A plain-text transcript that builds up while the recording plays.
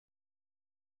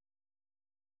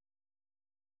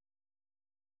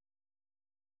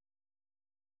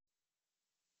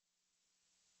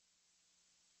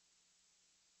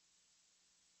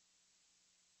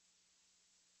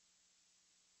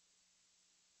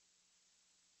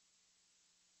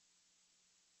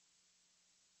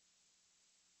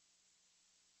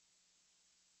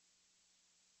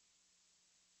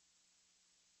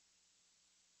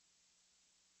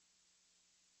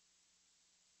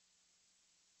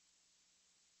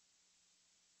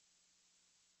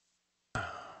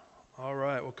All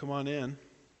right, well, come on in.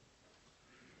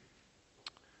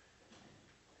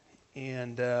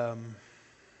 And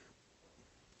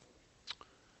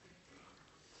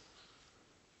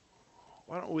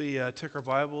why don't we take our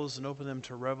Bibles and open them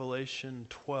to Revelation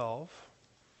 12.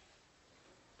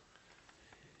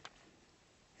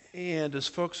 And as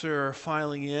folks are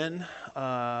filing in,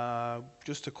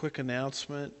 just a quick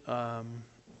announcement.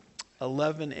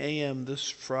 11 a.m. this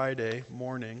Friday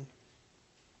morning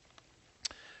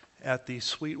at the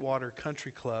Sweetwater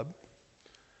Country Club,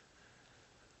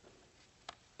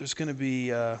 there's going to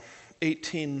be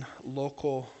 18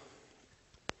 local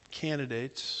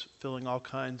candidates filling all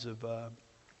kinds of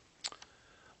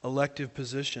elective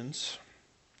positions.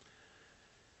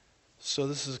 So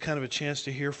this is kind of a chance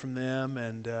to hear from them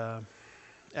and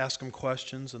ask them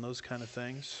questions and those kind of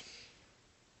things.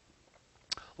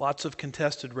 Lots of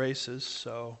contested races,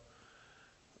 so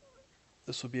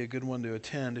this would be a good one to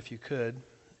attend if you could.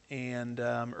 And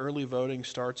early voting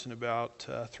starts in about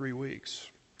 3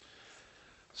 weeks.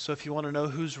 So if you want to know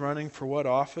who's running for what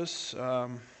office,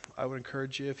 I would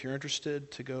encourage you, if you're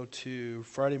interested, to go to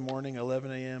Friday morning,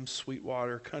 11 a.m.,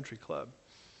 Sweetwater Country Club.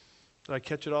 Did I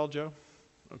catch it all, Joe?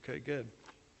 Okay, good.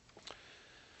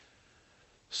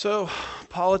 So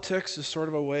politics is sort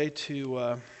of a way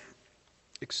to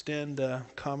extend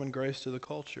common grace to the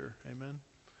culture. Amen?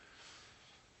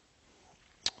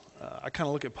 I kind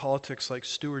of look at politics like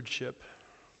stewardship.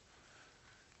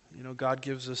 You know, God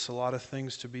gives us a lot of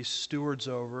things to be stewards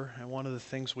over, and one of the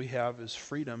things we have is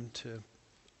freedom to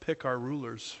pick our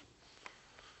rulers.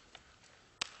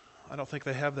 I don't think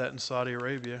they have that in Saudi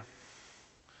Arabia.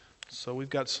 So we've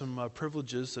got some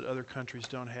privileges that other countries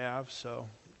don't have, so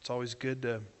it's always good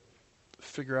to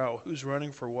figure out who's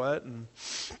running for what and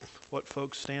what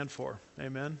folks stand for.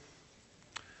 Amen?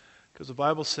 Because the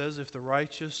Bible says if the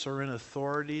righteous are in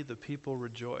authority, the people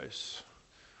rejoice.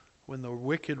 When the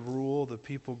wicked rule, the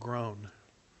people groan.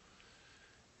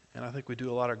 And I think we do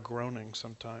a lot of groaning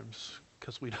sometimes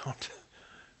because we don't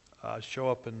show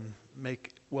up and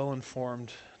make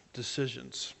well-informed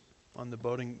decisions on the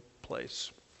voting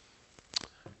place.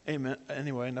 Amen.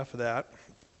 Anyway, enough of that.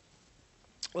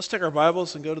 Let's take our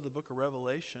Bibles and go to the book of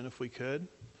Revelation, if we could.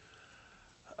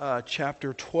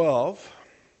 Chapter 12.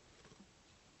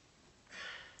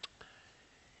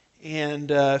 And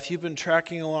if you've been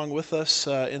tracking along with us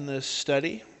in this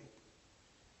study,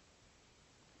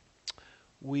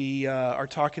 we are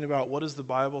talking about what does the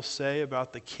Bible say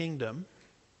about the kingdom.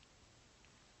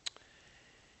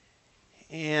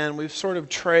 And we've sort of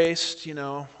traced,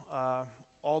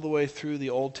 all the way through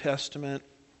the Old Testament,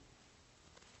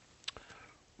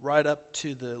 right up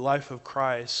to the life of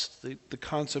Christ, the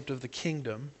concept of the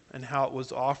kingdom and how it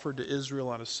was offered to Israel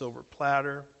on a silver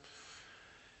platter.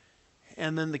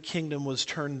 And then the kingdom was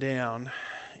turned down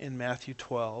in Matthew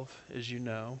 12, as you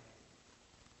know.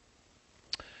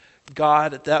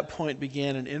 God at that point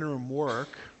began an interim work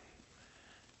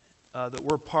that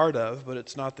we're part of, but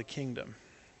it's not the kingdom.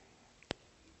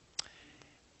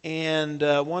 And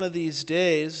one of these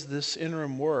days, this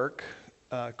interim work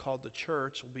called the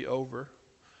church will be over.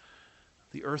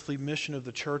 The earthly mission of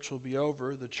the church will be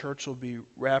over. The church will be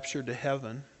raptured to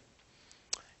heaven.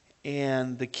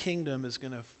 And the kingdom is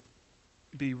going to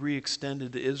be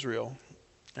re-extended to Israel,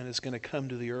 and it's going to come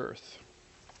to the earth.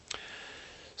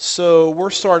 So we're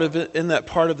sort of in that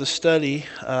part of the study,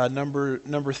 number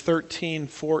 13,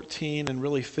 14, and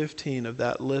really 15 of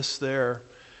that list there,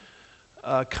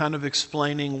 kind of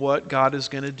explaining what God is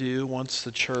going to do once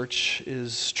the church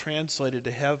is translated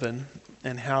to heaven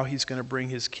and how he's going to bring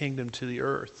his kingdom to the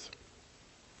earth.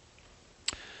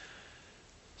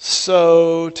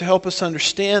 So to help us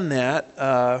understand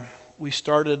that, we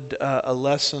started a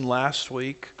lesson last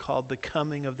week called The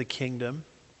Coming of the Kingdom.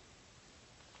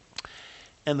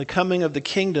 And the coming of the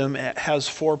kingdom has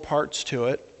 4 parts to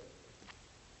it.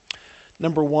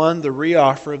 Number 1, the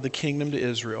reoffer of the kingdom to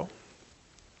Israel.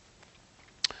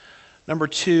 Number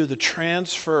 2, the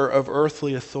transfer of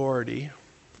earthly authority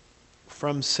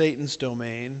from Satan's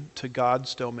domain to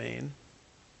God's domain.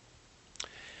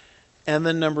 And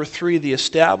then number 3, the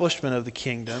establishment of the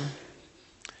kingdom.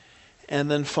 And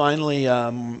then finally,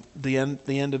 the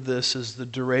end of this is the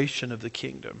duration of the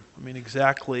kingdom. I mean,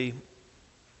 exactly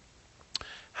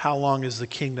how long is the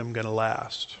kingdom going to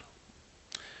last?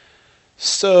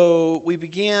 So we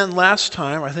began last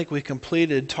time, I think we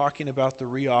completed talking about the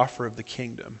reoffer of the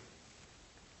kingdom.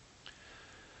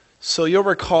 So you'll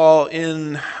recall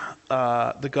in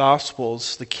the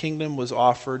Gospels, the kingdom was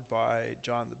offered by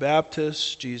John the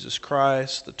Baptist, Jesus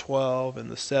Christ, the 12,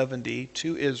 and the 70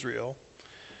 to Israel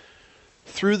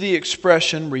through the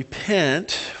expression,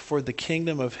 repent, for the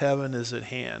kingdom of heaven is at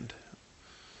hand.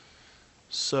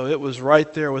 So it was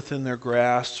right there within their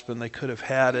grasp, and they could have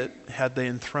had it had they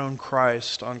enthroned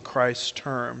Christ on Christ's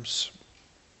terms.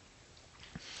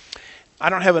 I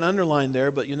don't have an underline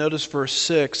there, but you notice verse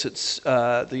 6,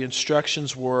 the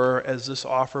instructions were, as this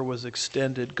offer was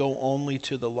extended, go only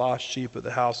to the lost sheep of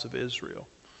the house of Israel.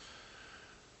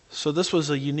 So this was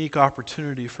a unique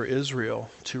opportunity for Israel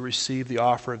to receive the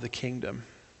offer of the kingdom.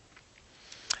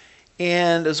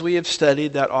 And as we have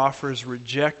studied, that offer is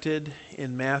rejected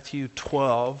in Matthew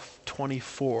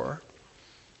 12:24,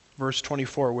 verse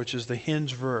 24, which is the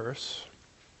hinge verse.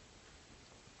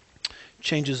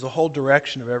 Changes the whole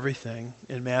direction of everything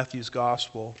in Matthew's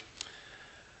gospel.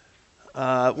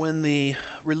 When the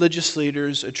religious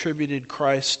leaders attributed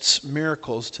Christ's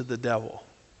miracles to the devil.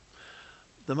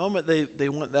 The moment they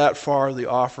went that far, the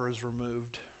offer is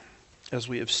removed, as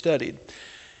we have studied.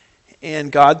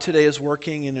 And God today is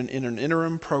working in an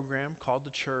interim program called the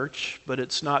church, but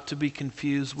it's not to be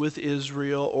confused with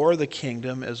Israel or the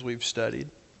kingdom, as we've studied.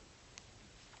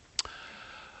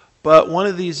 But one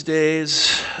of these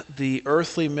days, the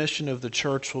earthly mission of the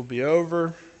church will be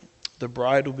over. The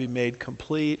bride will be made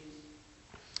complete.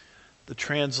 The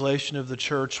translation of the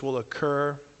church will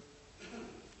occur.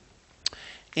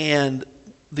 And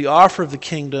the offer of the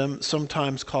kingdom,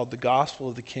 sometimes called the gospel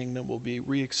of the kingdom, will be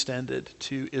re-extended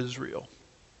to Israel.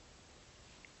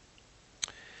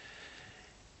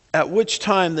 At which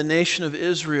time the nation of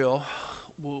Israel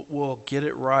will get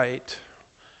it right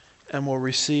and will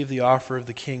receive the offer of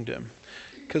the kingdom.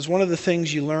 Because one of the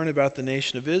things you learn about the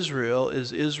nation of Israel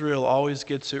is Israel always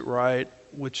gets it right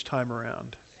which time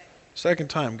around? Second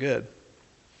time, good.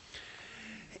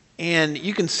 And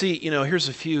you can see, here's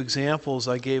a few examples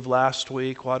I gave last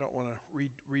week. Well, I don't want to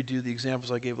redo the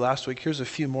examples I gave last week. Here's a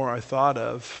few more I thought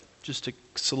of just to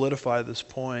solidify this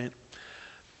point.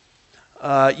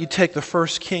 You take the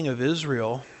first king of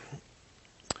Israel,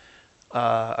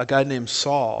 a guy named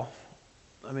Saul.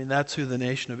 I mean, that's who the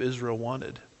nation of Israel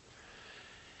wanted.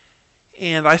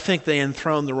 And I think they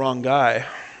enthroned the wrong guy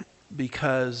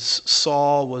because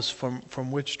Saul was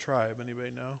from which tribe?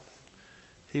 Anybody know?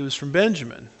 He was from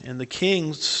Benjamin. And the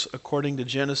kings, according to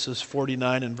Genesis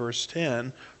 49 and verse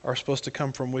 10, are supposed to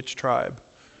come from which tribe?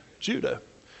 Judah.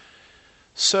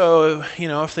 So,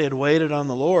 if they had waited on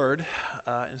the Lord,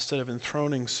 instead of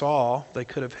enthroning Saul, they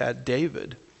could have had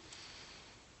David,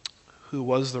 who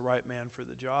was the right man for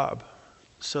the job.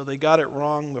 So they got it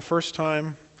wrong the first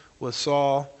time with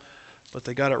Saul, but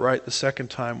they got it right the second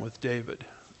time with David.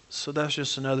 So that's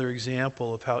just another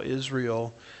example of how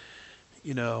Israel,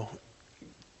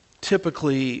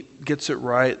 typically gets it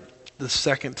right the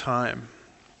second time.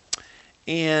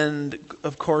 And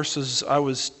of course, as I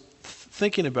was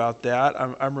thinking about that,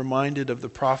 I'm reminded of the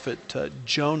prophet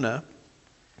Jonah.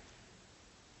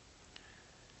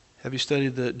 Have you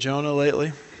studied the Jonah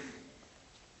lately?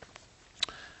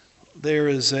 There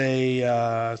is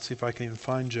let's see if I can even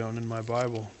find Jonah in my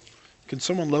Bible. Can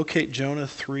someone locate Jonah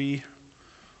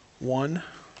 3:1?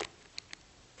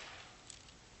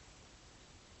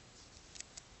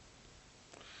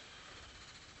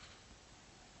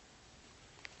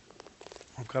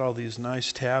 I've got all these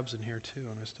nice tabs in here too,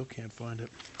 and I still can't find it.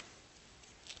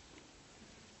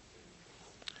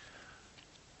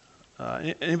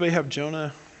 Anybody have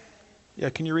Jonah?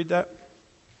 Yeah, can you read that?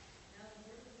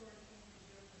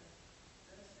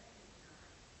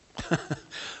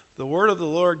 The word of the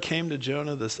Lord came to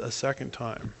Jonah a second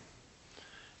time.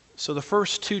 So the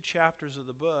first 2 chapters of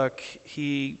the book,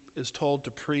 he is told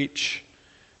to preach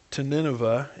to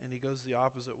Nineveh, and he goes the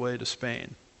opposite way to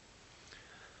Spain.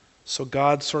 So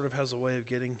God sort of has a way of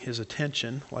getting his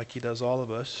attention, like he does all of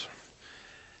us.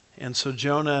 And so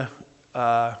Jonah,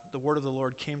 the word of the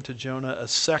Lord came to Jonah a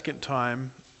second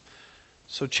time.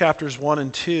 So chapters 1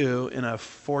 and 2 in a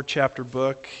 4-chapter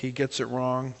book, he gets it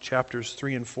wrong. Chapters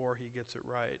 3 and 4, he gets it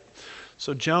right.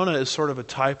 So Jonah is sort of a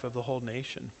type of the whole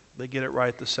nation. They get it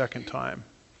right the second time.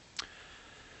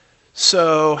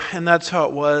 So, and that's how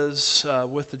it was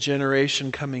with the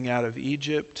generation coming out of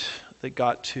Egypt. They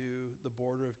got to the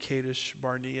border of Kadesh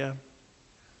Barnea,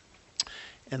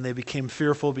 and they became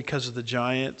fearful because of the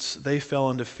giants. They fell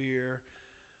into fear.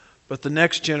 But the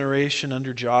next generation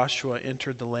under Joshua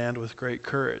entered the land with great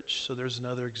courage. So there's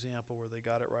another example where they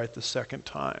got it right the second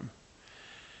time.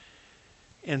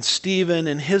 And Stephen,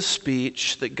 in his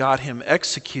speech that got him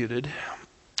executed,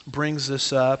 brings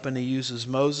this up, and he uses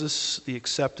Moses, the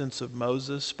acceptance of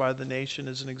Moses by the nation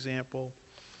as an example.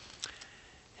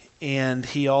 And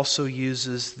he also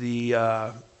uses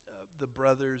the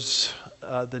brothers,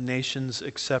 the nation's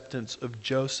acceptance of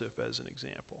Joseph as an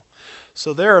example.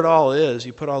 So there it all is.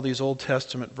 You put all these Old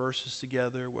Testament verses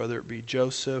together, whether it be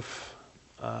Joseph,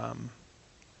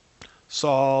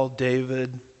 Saul,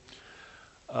 David,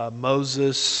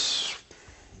 Moses,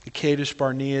 the Kadesh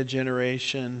Barnea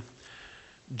generation,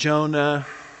 Jonah.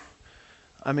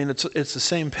 I mean, it's the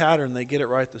same pattern. They get it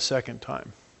right the second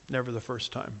time, never the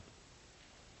first time.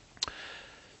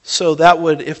 So that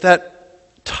would, if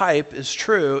that type is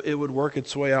true, it would work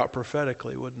its way out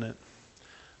prophetically, wouldn't it?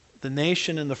 The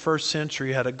nation in the first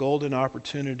century had a golden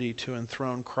opportunity to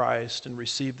enthrone Christ and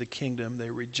receive the kingdom.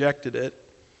 They rejected it.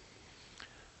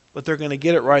 But they're going to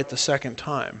get it right the second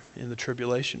time in the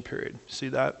tribulation period. See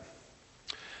that?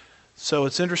 So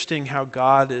it's interesting how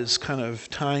God is kind of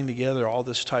tying together all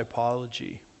this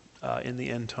typology in the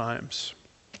end times.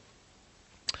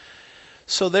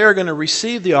 So they're going to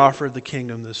receive the offer of the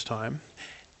kingdom this time.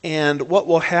 And what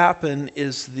will happen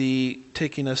is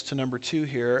taking us to number 2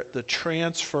 here, the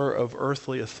transfer of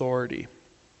earthly authority.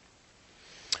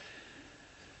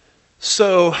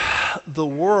 So the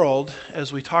world,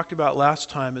 as we talked about last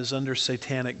time, is under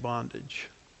satanic bondage.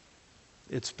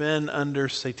 It's been under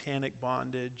satanic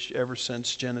bondage ever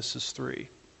since Genesis 3.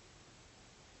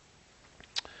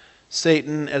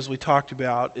 Satan, as we talked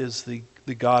about, is the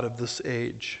god of this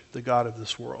age, the god of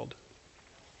this world.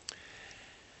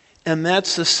 And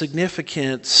that's the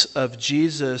significance of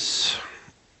Jesus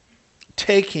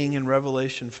taking in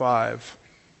Revelation 5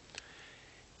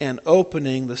 and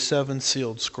opening the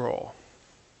 7-sealed scroll.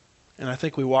 And I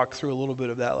think we walked through a little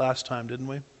bit of that last time, didn't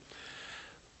we?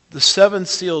 The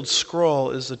 7-sealed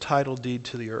scroll is the title deed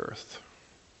to the earth.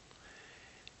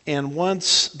 And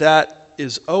once that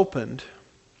is opened,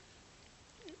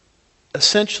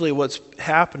 essentially what's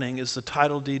happening is the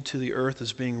title deed to the earth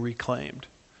is being reclaimed.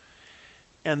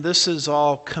 And this is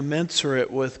all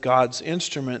commensurate with God's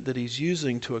instrument that he's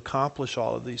using to accomplish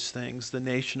all of these things, the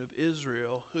nation of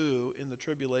Israel, who, in the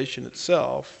tribulation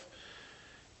itself,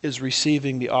 is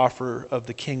receiving the offer of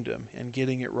the kingdom and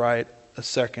getting it right a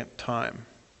second time.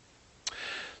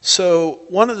 So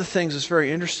one of the things that's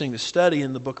very interesting to study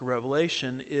in the book of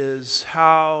Revelation is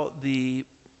how the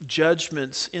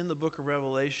judgments in the book of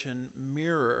Revelation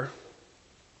mirror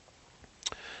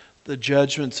the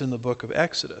judgments in the book of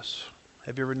Exodus.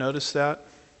 Have you ever noticed that?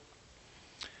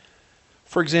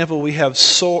 For example, we have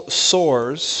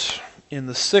sores in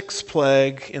the 6th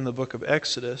plague in the book of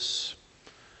Exodus,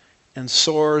 and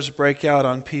sores break out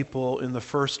on people in the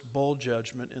first bowl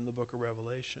judgment in the book of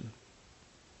Revelation.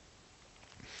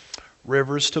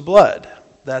 Rivers to blood,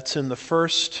 that's in the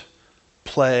first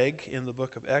plague in the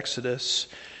book of Exodus,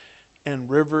 and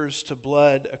rivers to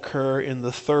blood occur in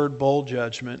the 3rd bowl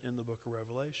judgment in the book of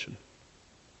Revelation.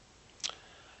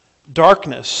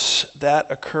 Darkness,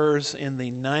 that occurs in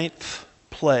the 9th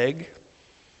plague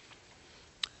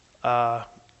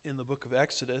in the book of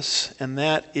Exodus, and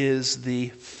that is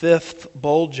the 5th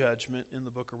bowl judgment in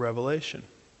the book of Revelation.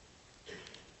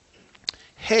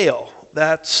 Hail,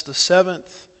 that's the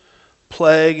 7th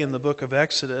plague in the book of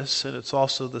Exodus, and it's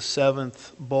also the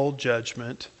 7th bowl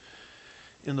judgment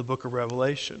in the book of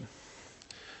Revelation.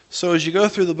 So as you go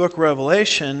through the book of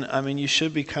Revelation, I mean, you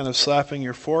should be kind of slapping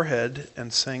your forehead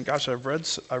and saying, gosh, I've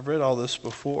read all this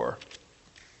before.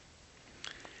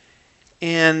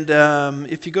 And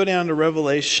if you go down to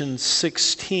Revelation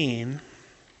 16,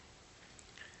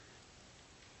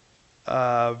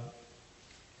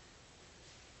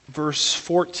 verse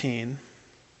 14,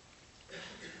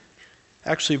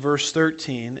 actually verse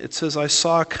 13, it says, I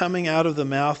saw coming out of the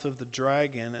mouth of the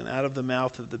dragon and out of the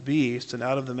mouth of the beast and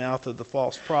out of the mouth of the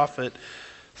false prophet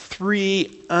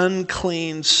 3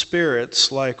 unclean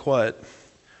spirits like what?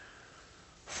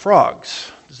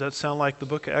 Frogs. Does that sound like the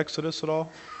book of Exodus at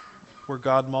all? Where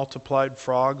God multiplied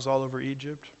frogs all over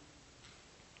Egypt?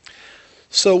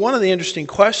 So one of the interesting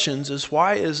questions is,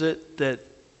 why is it that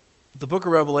the book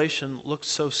of Revelation looks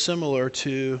so similar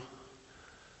to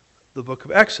the book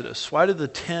of Exodus? Why do the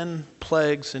 10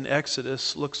 plagues in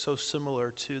Exodus look so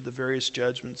similar to the various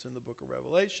judgments in the book of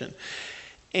Revelation?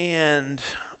 And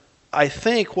I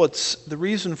think what's the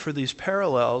reason for these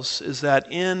parallels is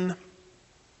that in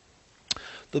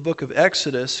the book of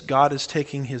Exodus, God is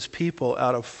taking his people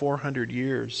out of 400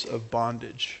 years of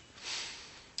bondage.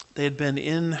 They had been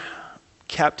in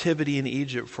captivity in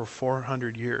Egypt for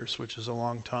 400 years, which is a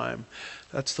long time.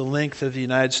 That's the length of the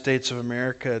United States of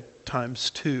America times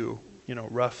 2,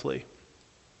 roughly.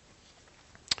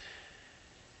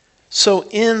 So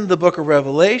in the book of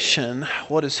Revelation,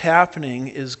 what is happening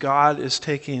is God is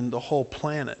taking the whole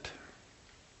planet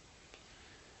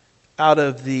out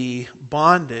of the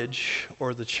bondage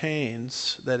or the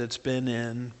chains that it's been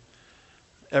in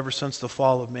ever since the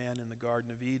fall of man in the Garden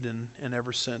of Eden, and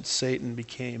ever since Satan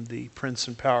became the prince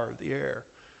and power of the air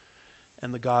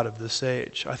and the god of this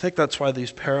age. I think that's why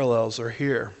these parallels are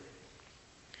here.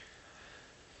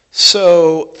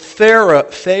 So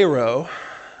Pharaoh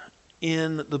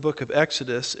in the book of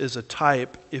Exodus is a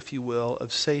type, if you will,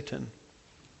 of Satan.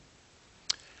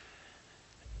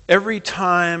 Every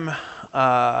time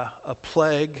a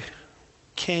plague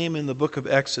came in the book of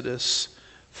Exodus,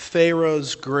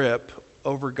 Pharaoh's grip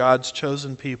over God's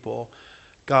chosen people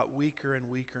got weaker and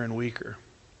weaker and weaker.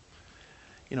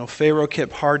 You know, Pharaoh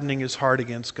kept hardening his heart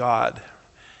against God.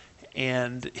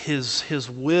 And his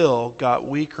will got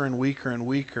weaker and weaker and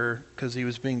weaker because he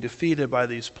was being defeated by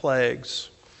these plagues.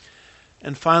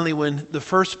 And finally, when the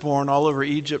firstborn all over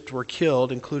Egypt were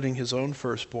killed, including his own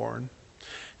firstborn,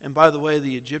 and by the way,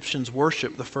 the Egyptians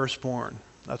worshiped the firstborn.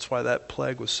 That's why that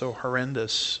plague was so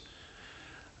horrendous,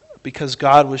 because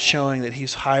God was showing that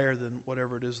he's higher than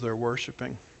whatever it is they're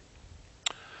worshiping.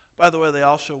 By the way, they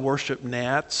also worship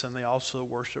gnats, and they also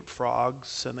worship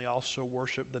frogs, and they also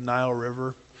worship the Nile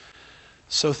River.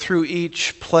 So through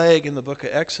each plague in the book of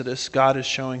Exodus, God is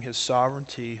showing his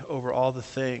sovereignty over all the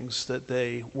things that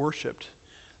they worshipped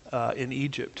in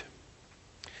Egypt.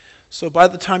 So by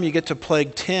the time you get to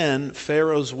plague 10,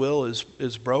 Pharaoh's will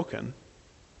is broken.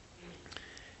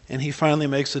 And he finally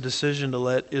makes a decision to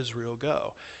let Israel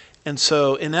go. And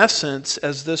so in essence,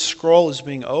 as this scroll is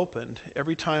being opened,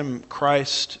 every time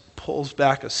Christ pulls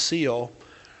back a seal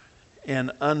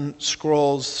and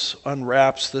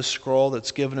unwraps this scroll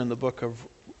that's given in the book of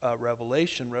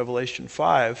Revelation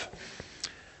 5,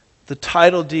 the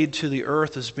title deed to the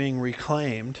earth is being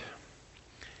reclaimed,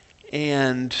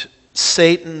 and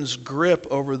Satan's grip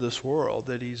over this world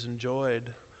that he's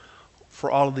enjoyed for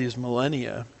all of these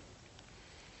millennia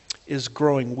is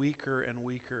growing weaker and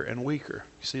weaker and weaker.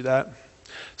 You see that?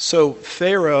 So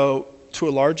Pharaoh, to a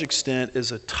large extent,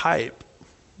 is a type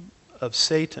of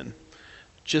Satan,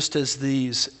 just as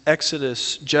these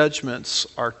Exodus judgments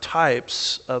are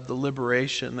types of the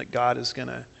liberation that God is going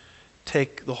to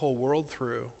take the whole world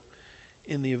through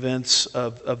in the events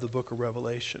of the book of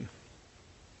Revelation.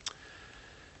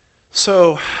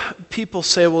 So people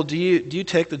say, well, do you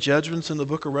take the judgments in the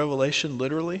book of Revelation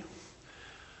literally?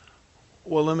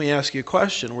 Well, let me ask you a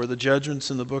question. Were the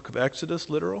judgments in the book of Exodus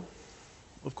literal?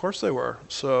 Of course they were.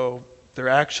 So they're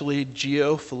actually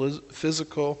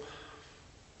geophysical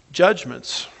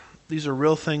judgments. These are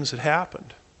real things that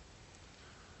happened.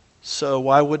 So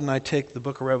why wouldn't I take the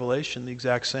book of Revelation the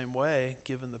exact same way,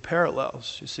 given the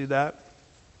parallels? You see that?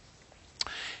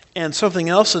 And something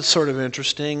else that's sort of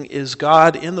interesting is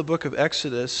God in the book of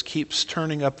Exodus keeps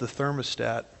turning up the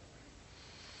thermostat.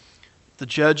 The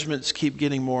judgments keep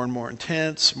getting more and more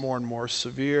intense, more and more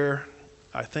severe.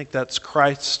 I think that's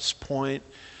Christ's point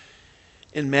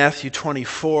in Matthew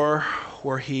 24,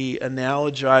 where he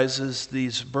analogizes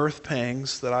these birth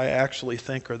pangs that I actually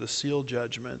think are the seal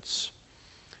judgments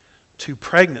to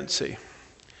pregnancy.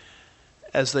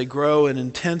 As they grow in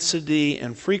intensity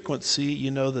and frequency,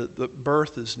 you know that the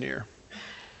birth is near.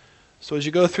 So as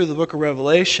you go through the book of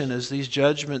Revelation, as these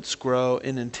judgments grow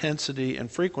in intensity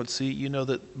and frequency, you know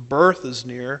that birth is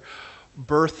near.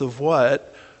 Birth of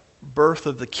what? Birth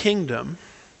of the kingdom,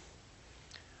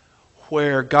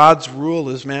 where God's rule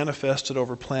is manifested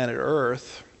over planet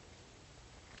Earth,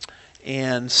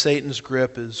 and Satan's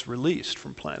grip is released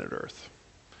from planet Earth.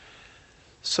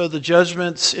 So the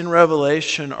judgments in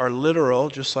Revelation are literal,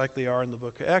 just like they are in the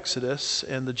book of Exodus,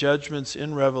 and the judgments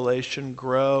in Revelation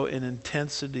grow in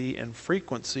intensity and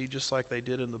frequency, just like they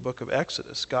did in the book of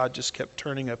Exodus. God just kept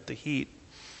turning up the heat,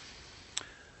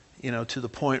 to the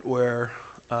point where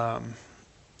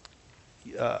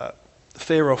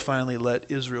Pharaoh finally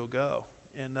let Israel go.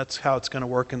 And that's how it's going to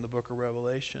work in the book of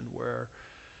Revelation, where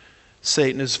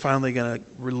Satan is finally going to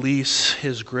release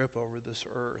his grip over this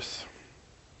earth.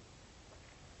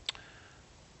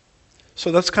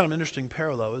 So that's kind of an interesting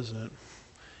parallel, isn't it?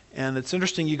 And it's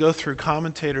interesting, you go through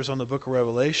commentators on the book of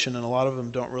Revelation, and a lot of them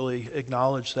don't really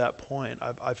acknowledge that point.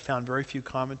 I've found very few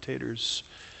commentators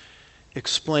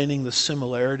explaining the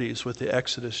similarities with the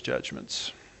Exodus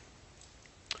judgments.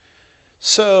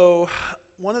 So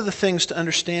one of the things to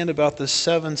understand about the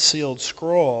seven-sealed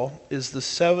scroll is the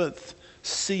seventh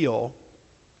seal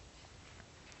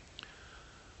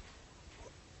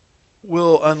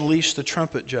will unleash the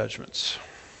trumpet judgments.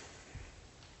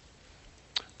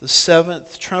 The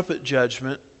seventh trumpet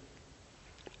judgment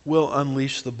will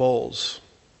unleash the bowls.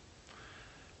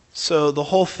 So the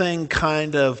whole thing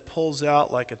kind of pulls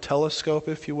out like a telescope,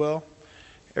 if you will.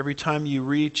 Every time you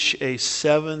reach a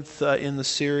seventh in the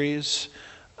series,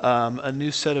 a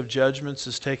new set of judgments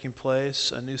is taking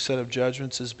place. A new set of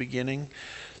judgments is beginning.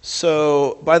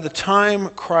 So by the time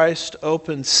Christ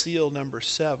opens seal number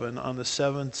 7 on the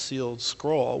seventh sealed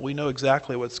scroll, we know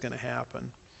exactly what's going to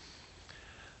happen.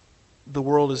 The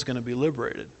world is going to be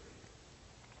liberated.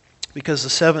 because the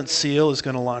seventh seal is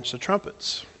going to launch the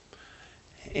trumpets.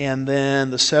 And then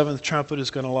the seventh trumpet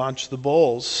is going to launch the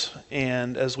bowls.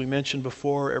 And as we mentioned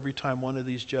before, every time one of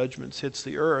these judgments hits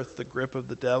the earth, the grip of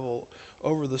the devil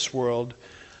over this world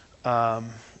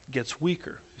gets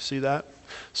weaker. You see that?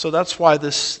 So that's why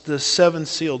this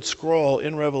seven-sealed scroll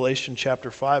in Revelation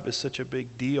chapter 5 is such a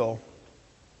big deal.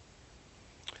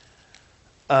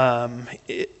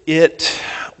 It,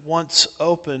 once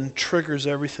open, triggers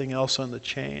everything else on the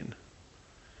chain.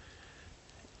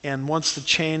 And once the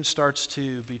chain starts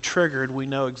to be triggered, we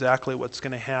know exactly what's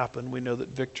going to happen. We know that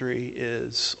victory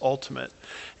is ultimate.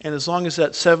 And as long as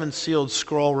that seven-sealed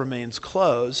scroll remains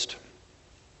closed,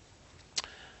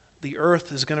 the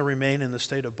earth is going to remain in the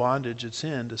state of bondage it's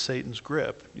in to Satan's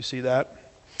grip. You see that?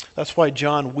 That's why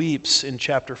John weeps in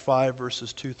chapter 5,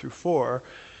 verses 2 through 4,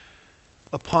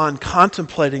 upon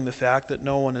contemplating the fact that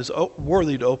no one is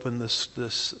worthy to open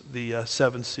the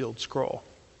seven-sealed scroll.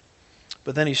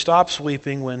 But then he stops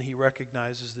weeping when he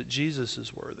recognizes that Jesus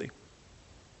is worthy.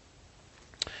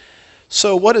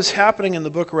 So what is happening in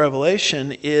the book of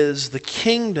Revelation is the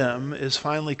kingdom is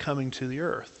finally coming to the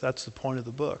earth. That's the point of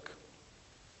the book.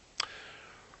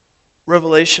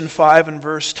 Revelation 5 and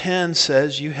verse 10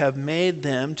 says, "You have made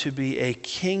them to be a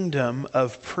kingdom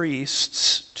of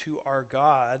priests to our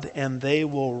God, and they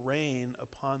will reign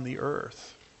upon the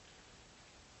earth."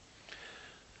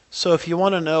 So if you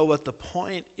want to know what the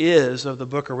point is of the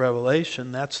book of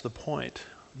Revelation, that's the point.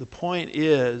 The point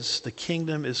is the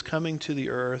kingdom is coming to the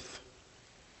earth,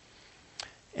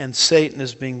 and Satan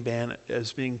is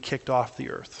being kicked off the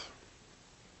earth.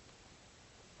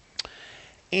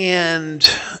 And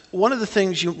one of the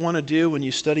things you want to do when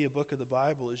you study a book of the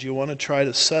Bible is you want to try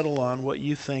to settle on what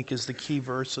you think is the key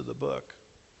verse of the book.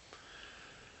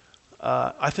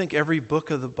 I think every book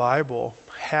of the Bible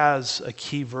has a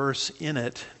key verse in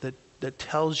it that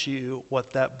tells you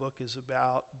what that book is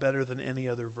about better than any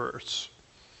other verse.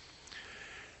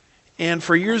 And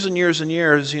for years and years and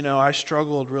years, I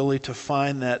struggled really to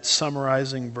find that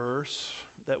summarizing verse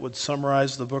that would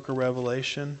summarize the book of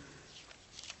Revelation.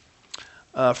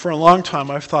 For a long time,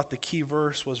 I've thought the key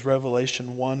verse was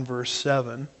Revelation 1, verse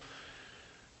 7.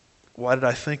 Why did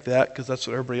I think that? Because that's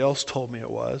what everybody else told me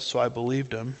it was, so I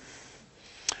believed him.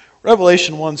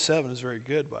 Revelation 1:7 is very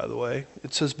good, by the way.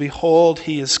 It says, "Behold,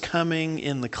 he is coming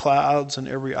in the clouds, and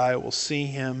every eye will see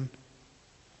him.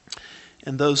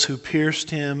 And those who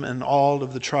pierced him and all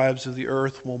of the tribes of the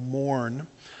earth will mourn.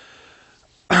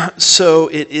 So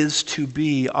it is to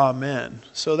be. Amen."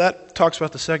 So that talks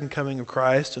about the second coming of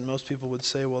Christ, and most people would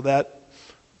say, well, that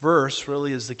verse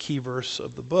really is the key verse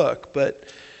of the book. But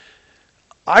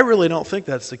I really don't think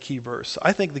that's the key verse.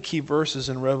 I think the key verse is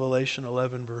in Revelation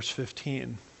 11, verse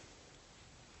 15.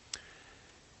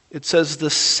 It says, "The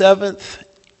seventh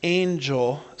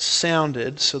angel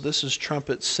sounded," so this is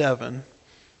trumpet 7,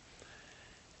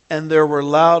 "and there were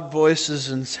loud voices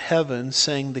in heaven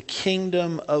saying, 'The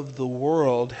kingdom of the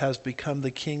world has become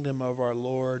the kingdom of our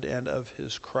Lord and of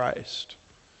his Christ,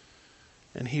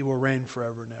 and he will reign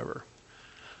forever and ever.'"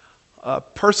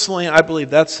 Personally, I believe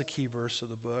that's the key verse of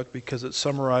the book because it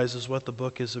summarizes what the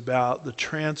book is about, the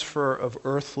transfer of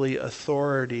earthly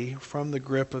authority from the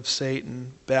grip of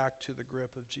Satan back to the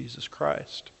grip of Jesus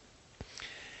Christ.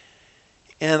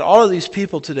 And all of these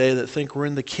people today that think we're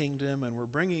in the kingdom and we're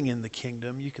bringing in the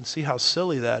kingdom, you can see how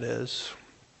silly that is.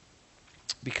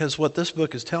 Because what this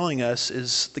book is telling us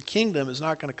is the kingdom is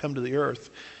not going to come to the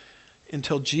earth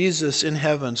until Jesus in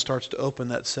heaven starts to open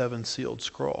that seven-sealed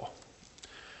scroll.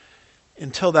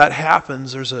 Until that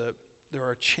happens, there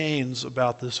are chains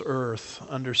about this earth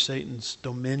under Satan's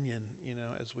dominion,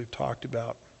 as we've talked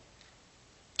about.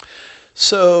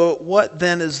 So what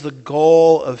then is the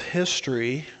goal of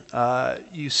history?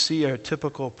 You see a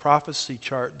typical prophecy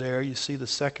chart there. You see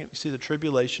the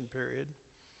tribulation period.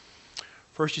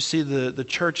 First you see the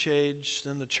church age,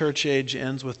 then the church age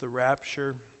ends with the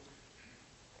rapture.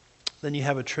 Then you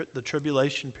have the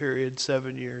tribulation period,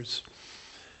 7 years.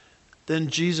 Then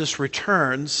Jesus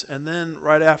returns, and then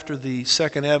right after the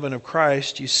second advent of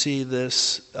Christ, you see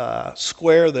this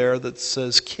square there that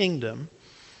says kingdom,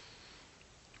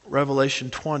 Revelation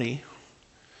 20,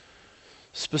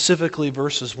 specifically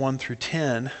verses 1 through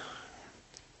 10.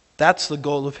 That's the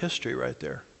goal of history right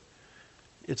there.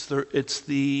 It's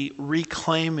the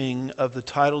reclaiming of the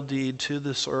title deed to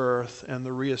this earth and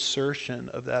the reassertion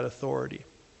of that authority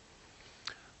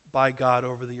by God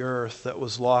over the earth that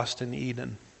was lost in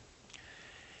Eden.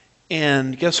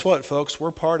 And guess what, folks?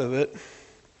 We're part of it.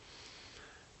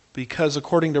 Because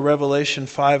according to Revelation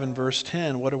 5 and verse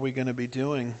 10, what are we going to be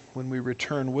doing when we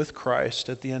return with Christ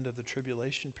at the end of the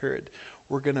tribulation period?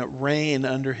 We're going to reign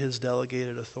under his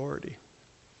delegated authority.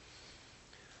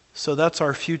 So that's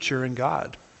our future in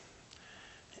God.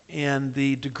 And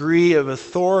the degree of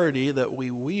authority that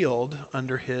we wield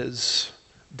under his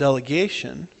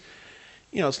delegation,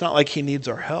 it's not like he needs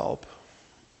our help,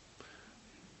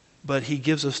 but he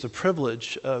gives us the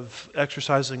privilege of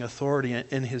exercising authority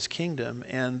in his kingdom.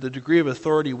 And the degree of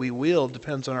authority we wield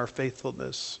depends on our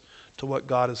faithfulness to what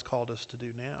God has called us to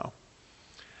do now.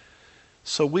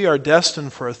 So we are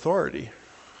destined for authority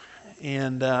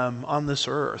and on this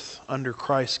earth under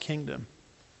Christ's kingdom.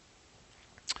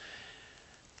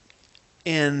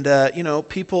 And,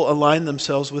 people aligned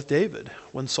themselves with David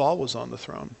when Saul was on the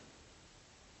throne.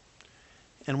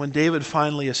 And when David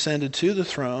finally ascended to the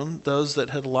throne, those that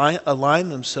had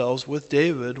aligned themselves with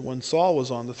David when Saul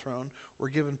was on the throne were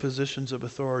given positions of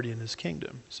authority in his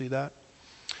kingdom. See that?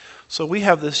 So we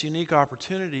have this unique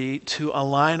opportunity to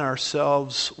align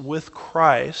ourselves with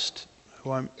Christ,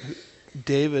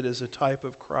 David is a type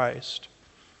of Christ,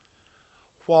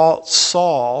 while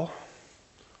Saul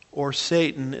or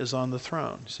Satan is on the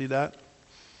throne. See that?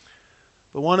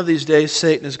 But one of these days,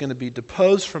 Satan is going to be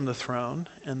deposed from the throne,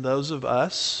 and those of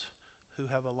us who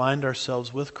have aligned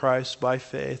ourselves with Christ by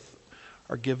faith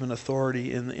are given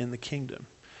authority in the kingdom.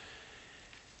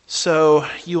 So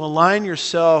you align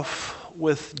yourself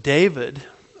with David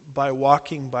by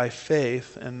walking by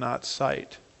faith and not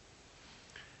sight.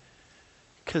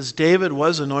 Because David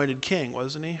was anointed king,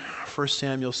 wasn't he? 1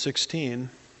 Samuel 16.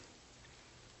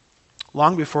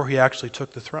 Long before he actually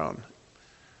took the throne.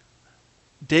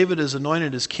 David is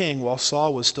anointed as king while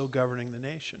Saul was still governing the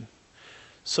nation.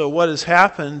 So what has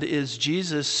happened is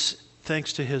Jesus,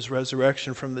 thanks to his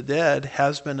resurrection from the dead,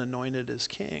 has been anointed as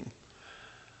king.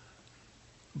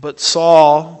 But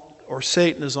Saul, or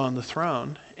Satan, is on the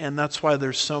throne, and that's why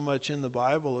there's so much in the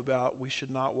Bible about we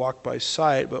should not walk by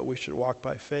sight, but we should walk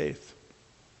by faith.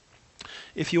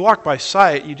 If you walk by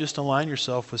sight, you just align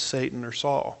yourself with Satan or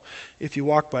Saul. If you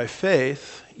walk by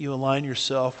faith, you align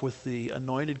yourself with the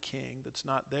anointed king that's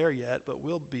not there yet, but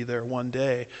will be there one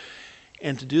day.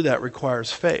 And to do that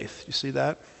requires faith. You see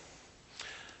that?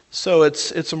 So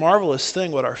it's a marvelous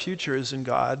thing what our future is in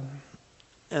God.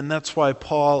 And that's why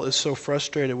Paul is so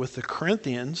frustrated with the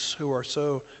Corinthians, who are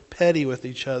so petty with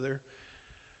each other,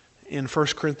 in 1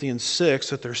 Corinthians 6,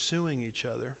 that they're suing each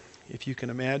other, if you can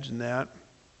imagine that,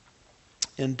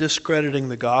 and discrediting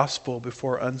the gospel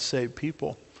before unsaved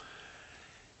people.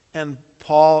 And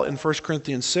Paul in 1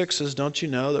 Corinthians 6 says, don't you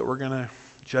know that we're going to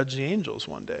judge the angels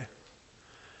one day?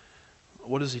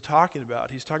 What is he talking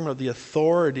about? He's talking about the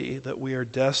authority that we are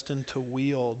destined to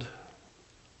wield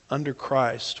under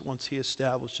Christ once he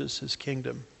establishes his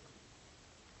kingdom.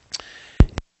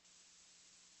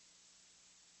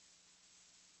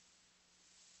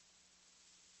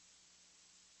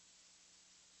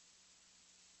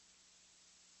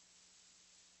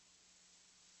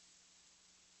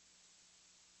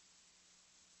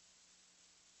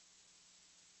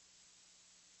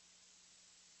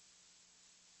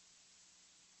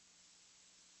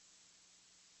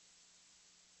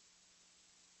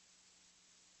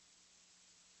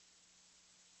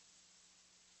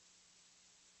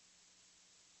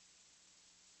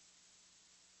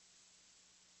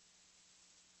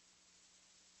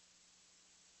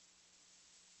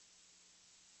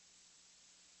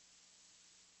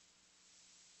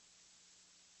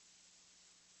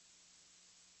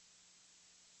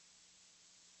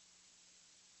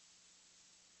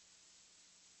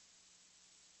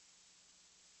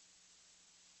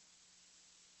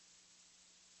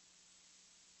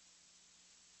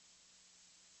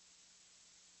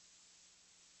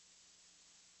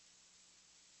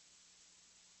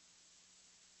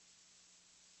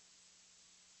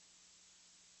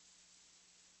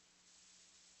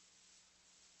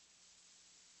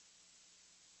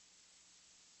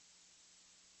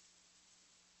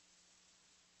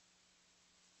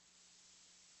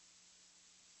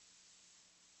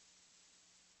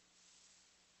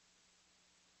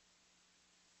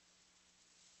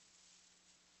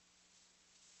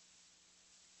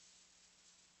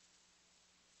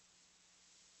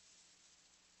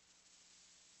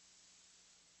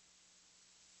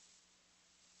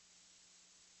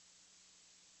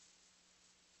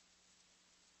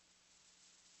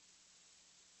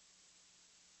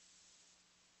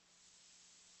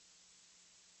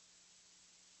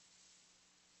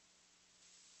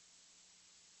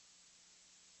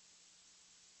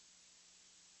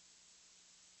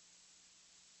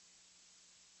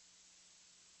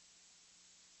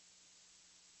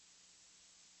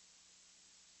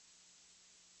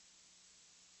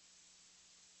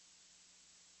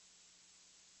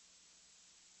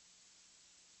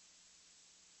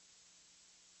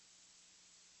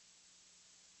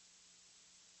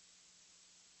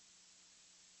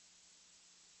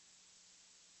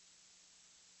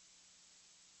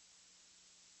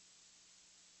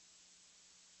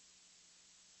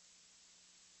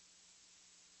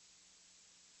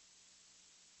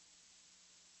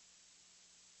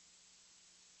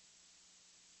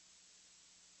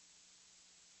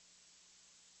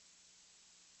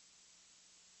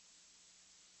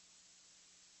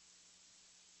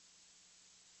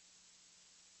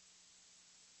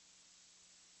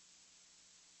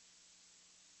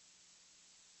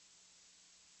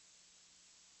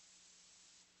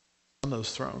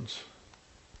 those thrones?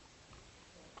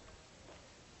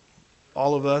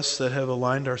 All of us that have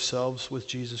aligned ourselves with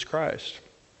Jesus Christ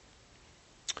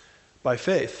by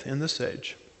faith in this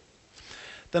age.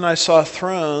 Then I saw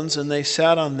thrones, and they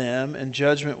sat on them, and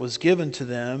judgment was given to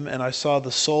them, and I saw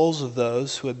the souls of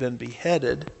those who had been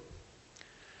beheaded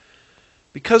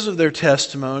because of their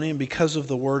testimony and because of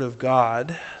the word of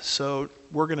God. So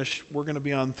we're going to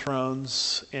be on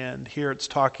thrones, and here it's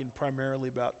talking primarily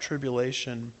about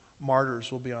tribulation.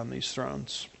 Martyrs will be on these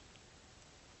thrones.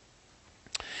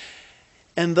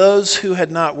 And those who had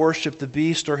not worshipped the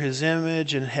beast or his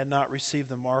image and had not received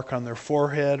the mark on their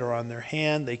forehead or on their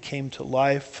hand, they came to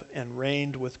life and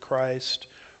reigned with Christ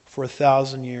for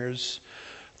 1,000 years.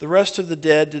 The rest of the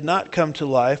dead did not come to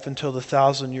life until the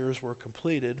 1,000 years were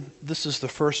completed. This is the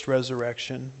first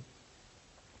resurrection.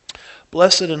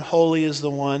 Blessed and holy is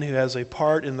the one who has a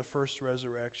part in the first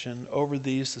resurrection. Over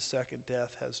these the second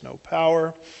death has no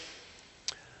power.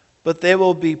 But they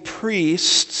will be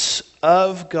priests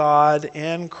of God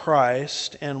and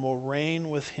Christ and will reign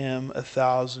with him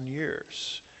 1,000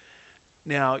 years.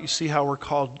 Now, you see how we're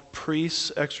called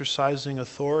priests exercising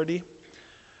authority?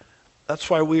 That's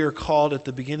why we are called at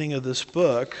the beginning of this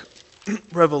book,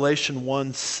 Revelation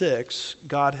 1:6,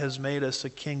 God has made us a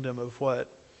kingdom of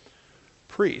what?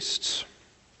 Priests.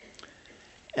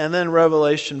 And then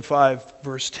Revelation 5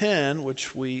 verse 10,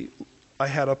 which I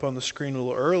had up on the screen a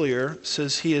little earlier,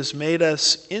 says he has made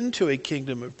us into a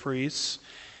kingdom of priests,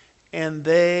 and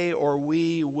they or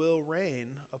we will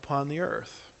reign upon the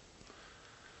earth.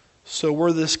 So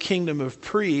we're this kingdom of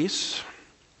priests,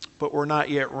 but we're not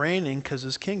yet reigning because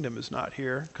his kingdom is not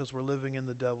here, because we're living in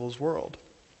the devil's world.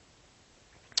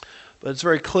 But it's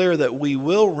very clear that we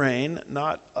will reign,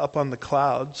 not up on the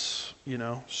clouds. You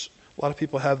know, a lot of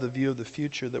people have the view of the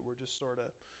future that we're just sort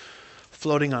of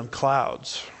floating on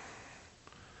clouds,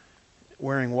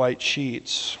 wearing white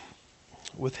sheets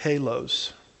with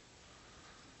halos,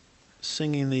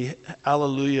 singing the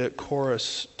Alleluia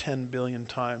chorus 10 billion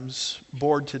times,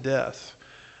 bored to death.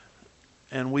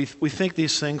 And we think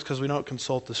these things because we don't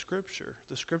consult the Scripture.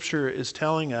 The Scripture is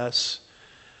telling us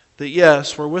that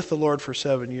yes, we're with the Lord for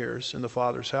 7 years in the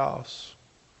Father's house,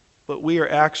 but we are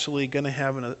actually going to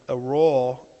have a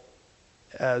role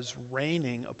as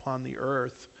reigning upon the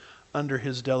earth under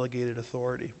his delegated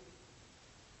authority.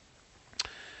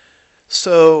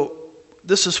 So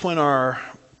this is when our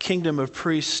kingdom of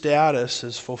priest status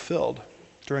is fulfilled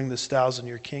during this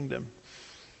 1,000-year kingdom.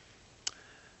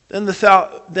 Then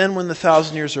when the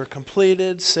 1,000 years are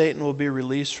completed, Satan will be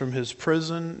released from his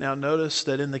prison. Now notice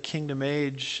that in the kingdom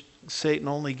age, Satan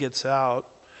only gets out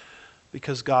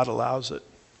because God allows it.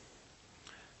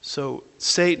 So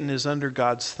Satan is under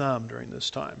God's thumb during this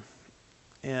time.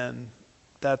 And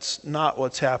that's not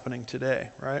what's happening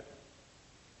today, right?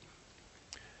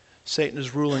 Satan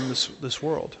is ruling this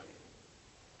world.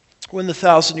 When the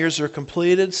 1,000 years are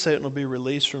completed, Satan will be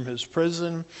released from his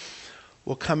prison,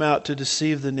 will come out to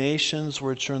deceive the nations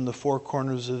which are in the four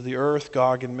corners of the earth,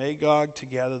 Gog and Magog, to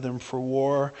gather them for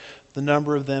war. The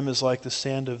number of them is like the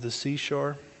sand of the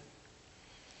seashore.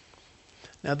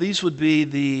 Now these would be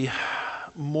the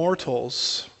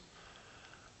mortals,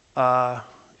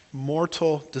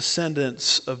 mortal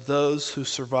descendants of those who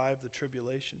survived the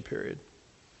tribulation period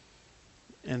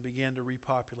and began to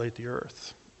repopulate the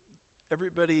earth.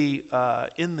 Everybody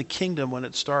in the kingdom when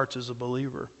it starts is a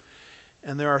believer.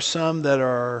 And there are some that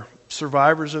are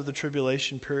survivors of the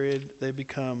tribulation period.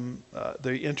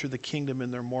 They enter the kingdom in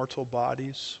their mortal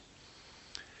bodies.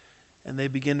 And they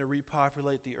begin to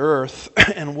repopulate the earth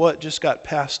and what just got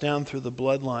passed down through the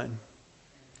bloodline,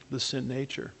 the sin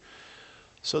nature.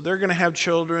 So they're going to have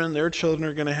children, their children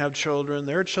are going to have children,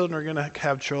 their children are going to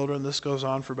have children. This goes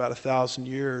on for about 1,000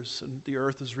 years, and the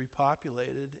earth is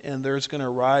repopulated, and there's going to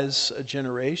rise a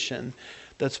generation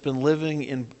that's been living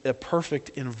in a perfect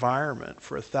environment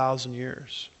for 1,000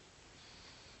 years.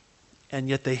 And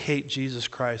yet they hate Jesus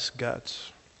Christ's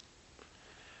guts.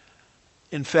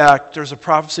 In fact, there's a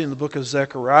prophecy in the book of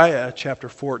Zechariah, chapter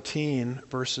 14,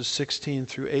 verses 16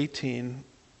 through 18,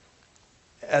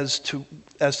 as to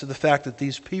the fact that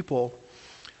these people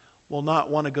will not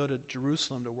want to go to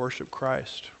Jerusalem to worship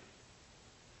Christ.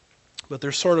 But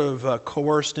they're sort of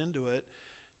coerced into it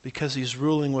because he's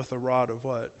ruling with a rod of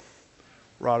what?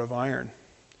 Rod of iron.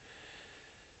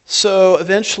 So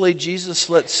eventually Jesus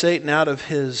lets Satan out of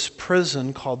his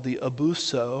prison called the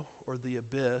abuso, or the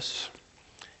abyss,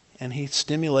 and he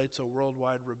stimulates a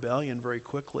worldwide rebellion very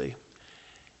quickly.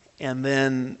 And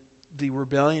then the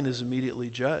rebellion is immediately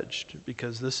judged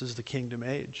because this is the kingdom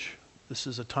age. This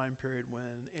is a time period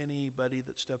when anybody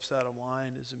that steps out of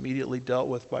line is immediately dealt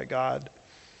with by God.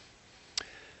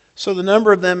 So the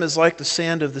number of them is like the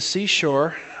sand of the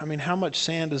seashore. I mean, how much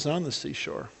sand is on the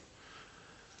seashore?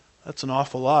 That's an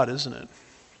awful lot, isn't it?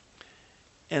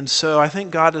 And so I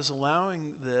think God is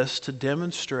allowing this to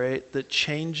demonstrate that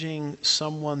changing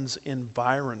someone's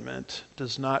environment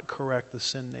does not correct the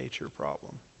sin nature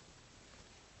problem.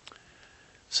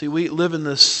 See, we live in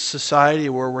this society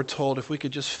where we're told if we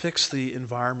could just fix the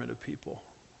environment of people,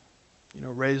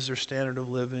 raise their standard of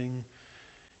living,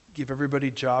 give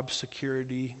everybody job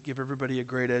security, give everybody a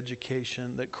great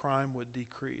education, that crime would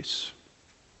decrease.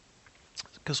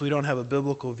 Because we don't have a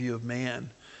biblical view of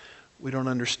man. We don't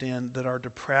understand that our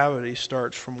depravity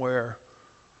starts from where?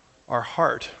 Our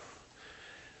heart.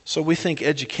 So we think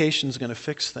education is going to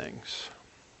fix things.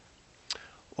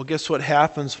 Well, guess what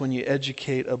happens when you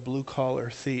educate a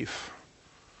blue-collar thief?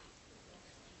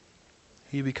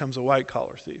 He becomes a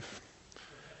white-collar thief.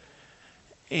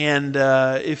 And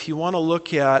if you want to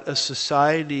look at a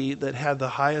society that had the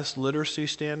highest literacy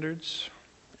standards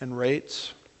and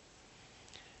rates,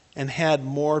 and had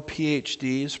more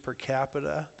PhDs per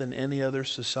capita than any other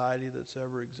society that's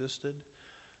ever existed.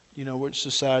 You know which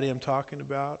society I'm talking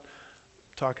about?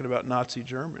 I'm talking about Nazi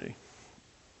Germany.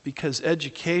 Because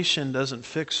education doesn't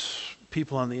fix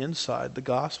people on the inside. The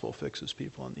gospel fixes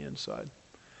people on the inside.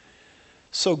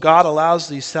 So God allows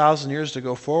these 1,000 years to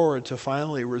go forward to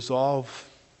finally resolve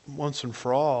once and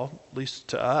for all, at least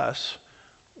to us,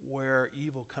 where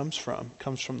evil comes from. It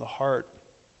comes from the heart.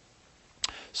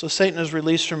 So Satan is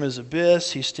released from his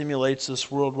abyss. He stimulates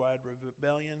this worldwide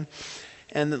rebellion.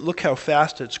 And look how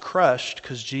fast it's crushed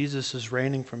because Jesus is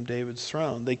reigning from David's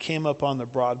throne. They came up on the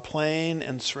broad plain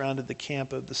and surrounded the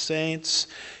camp of the saints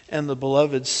and the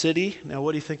beloved city. Now,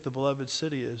 what do you think the beloved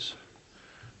city is?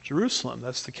 Jerusalem.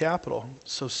 That's the capital.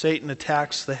 So Satan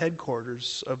attacks the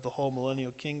headquarters of the whole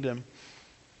millennial kingdom.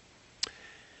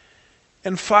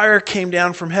 And fire came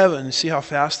down from heaven. You see how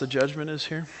fast the judgment is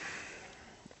here?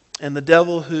 And the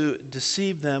devil who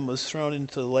deceived them was thrown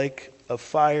into the lake of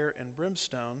fire and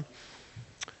brimstone,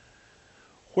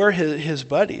 where his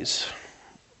buddies,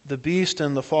 the beast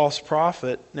and the false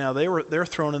prophet, now they're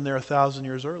thrown in there 1,000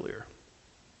 years earlier.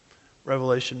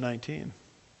 Revelation 19.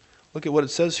 Look at what it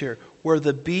says here. Where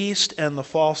the beast and the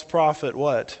false prophet,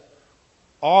 what?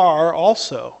 Are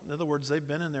also. In other words, they've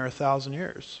been in there 1,000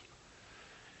 years.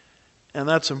 And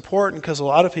that's important because a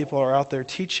lot of people are out there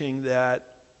teaching that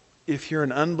if you're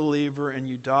an unbeliever and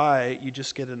you die, you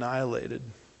just get annihilated.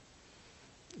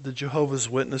 The Jehovah's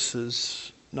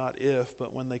Witnesses, not if,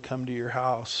 but when they come to your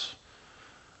house,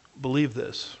 believe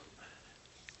this.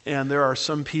 And there are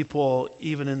some people,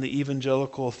 even in the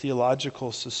Evangelical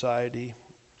Theological Society,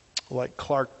 like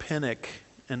Clark Pinnock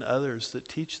and others that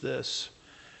teach this.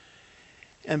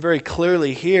 And very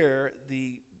clearly here,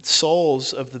 the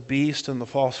souls of the beast and the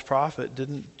false prophet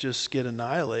didn't just get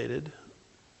annihilated.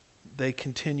 They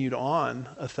continued on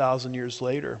 1,000 years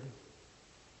later.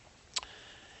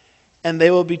 And they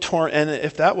will be torn. And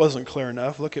if that wasn't clear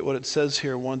enough, look at what it says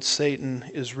here. Once Satan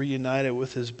is reunited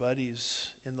with his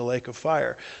buddies in the lake of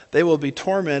fire, they will be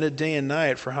tormented day and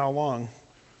night for how long?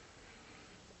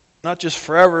 Not just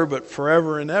forever, but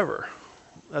forever and ever.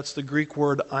 That's the Greek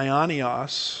word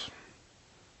aionios,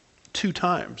 2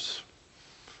 times.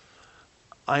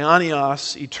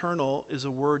 Aionios, eternal, is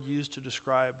a word used to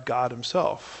describe God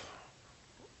himself.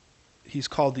 He's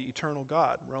called the eternal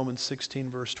God, Romans 16,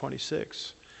 verse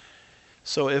 26.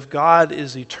 So if God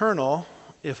is eternal,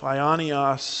 if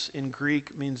aionios in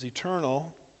Greek means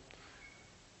eternal,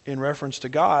 in reference to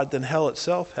God, then hell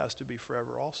itself has to be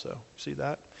forever also. See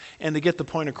that? And to get the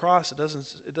point across, it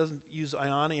doesn't use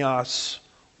aionios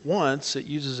once, it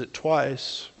uses it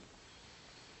twice,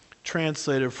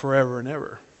 translated forever and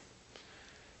ever.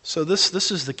 So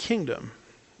this is the kingdom.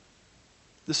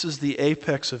 This is the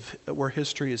apex of where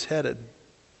history is headed.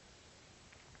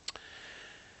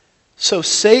 So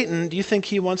Satan, do you think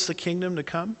he wants the kingdom to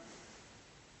come?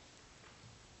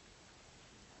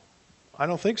 I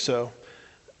don't think so.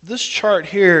 This chart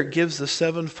here gives the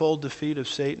 7-fold defeat of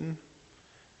Satan.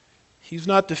 He's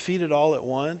not defeated all at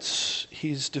once.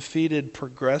 He's defeated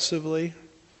progressively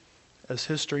as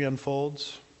history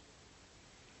unfolds.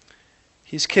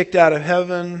 He's kicked out of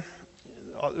heaven.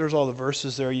 There's all the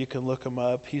verses there. You can look them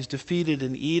up. He's defeated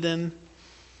in Eden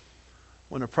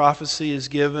when a prophecy is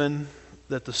given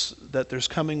that there's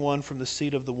coming one from the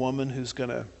seed of the woman who's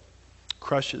going to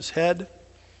crush his head.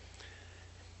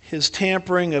 His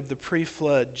tampering of the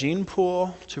pre-flood gene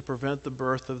pool to prevent the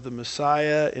birth of the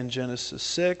Messiah in Genesis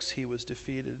 6. He was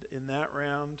defeated in that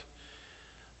round.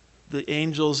 The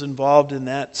angels involved in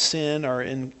that sin are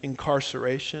in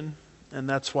incarceration. And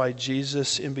that's why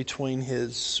Jesus, in between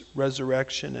his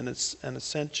resurrection and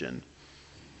ascension,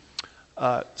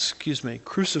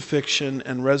 crucifixion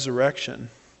and resurrection,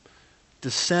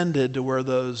 descended to where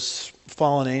those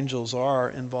fallen angels are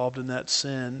involved in that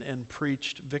sin and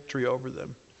preached victory over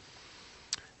them.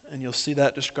 And you'll see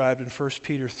that described in 1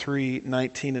 Peter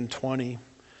 3:19 and 20.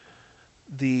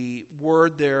 The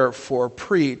word there for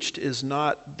preached is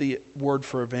not the word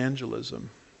for evangelism.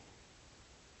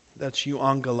 That's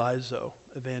euangelizo,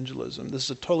 evangelism. This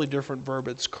is a totally different verb.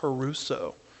 It's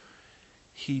caruso.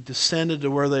 He descended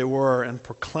to where they were and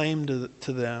proclaimed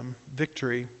to them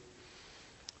victory.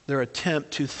 Their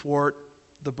attempt to thwart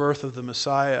the birth of the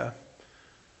Messiah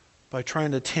by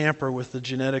trying to tamper with the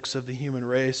genetics of the human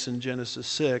race in Genesis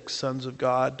 6, sons of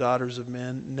God, daughters of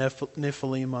men,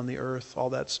 Nephilim on the earth, all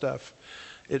that stuff.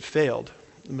 It failed.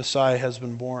 The Messiah has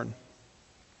been born.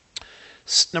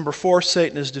 Number 4,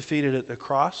 Satan is defeated at the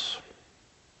cross.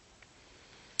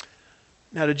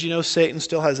 Now, did you know Satan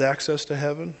still has access to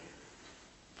heaven?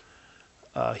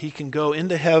 He can go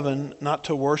into heaven not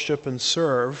to worship and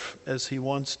serve as he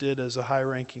once did as a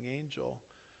high-ranking angel,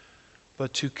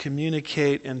 but to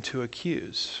communicate and to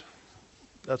accuse.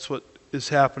 That's what is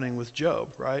happening with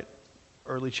Job, right?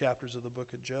 Early chapters of the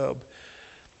book of Job.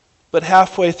 But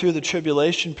halfway through the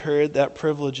tribulation period, that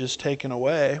privilege is taken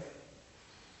away.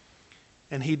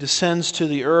 And he descends to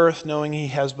the earth knowing he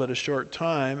has but a short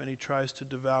time, and he tries to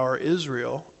devour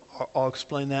Israel. I'll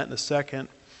explain that in a second.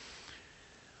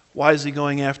 Why is he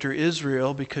going after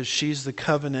Israel? Because she's the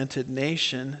covenanted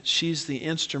nation. She's the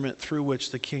instrument through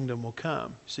which the kingdom will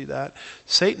come. See that?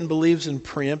 Satan believes in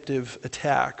preemptive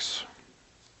attacks.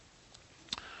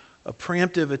 A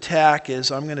preemptive attack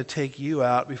is, I'm going to take you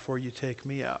out before you take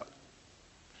me out.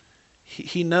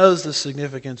 He knows the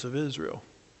significance of Israel.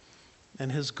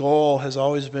 And his goal has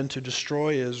always been to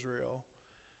destroy Israel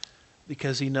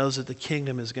because he knows that the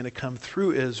kingdom is going to come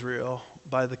through Israel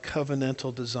by the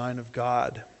covenantal design of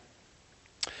God.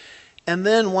 And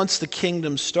then once the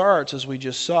kingdom starts, as we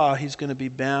just saw, he's going to be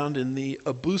bound in the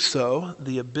abuso,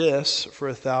 the abyss, for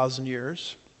 1,000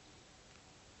 years.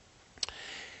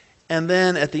 And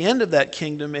then at the end of that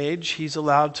kingdom age, he's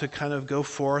allowed to kind of go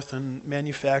forth and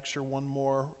manufacture one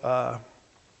more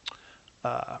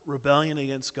rebellion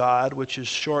against God, which is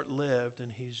short-lived,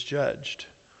 and he's judged.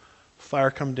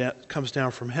 Fire comes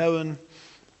down from heaven,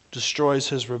 destroys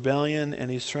his rebellion,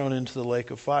 and he's thrown into the lake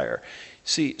of fire.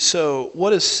 See, so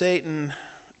what is Satan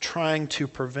trying to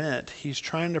prevent? He's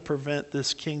trying to prevent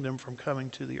this kingdom from coming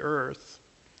to the earth.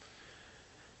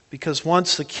 Because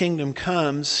once the kingdom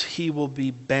comes, he will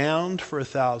be bound for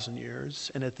 1,000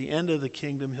 years, and at the end of the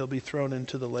kingdom, he'll be thrown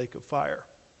into the lake of fire.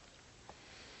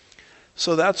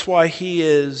 So that's why he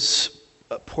is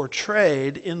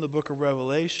portrayed in the book of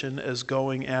Revelation as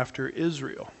going after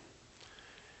Israel.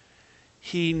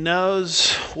 He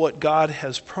knows what God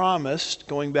has promised,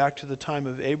 going back to the time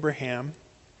of Abraham,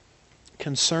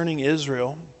 concerning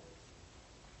Israel.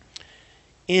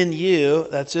 In you,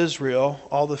 that's Israel,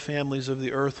 all the families of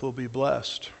the earth will be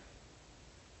blessed.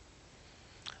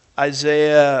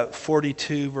 Isaiah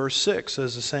 42 verse 6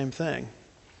 says the same thing.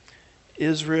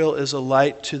 Israel is a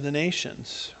light to the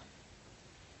nations.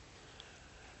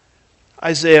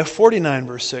 Isaiah 49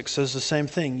 verse 6 says the same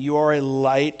thing. You are a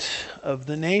light of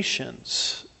the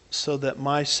nations, so that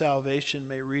my salvation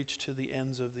may reach to the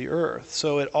ends of the earth.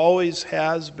 So it always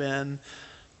has been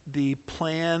the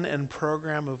plan and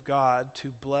program of God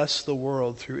to bless the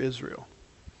world through Israel.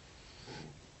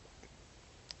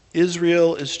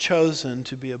 Israel is chosen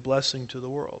to be a blessing to the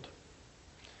world.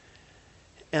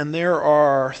 And there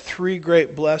are 3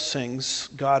 great blessings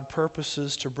God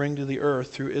purposes to bring to the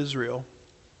earth through Israel.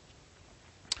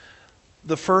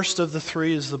 The first of the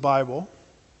 3 is the Bible.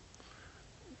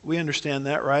 We understand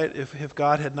that, right? If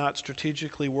God had not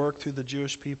strategically worked through the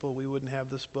Jewish people, we wouldn't have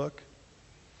this book.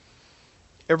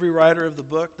 Every writer of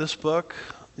this book,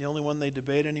 the only one they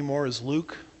debate anymore is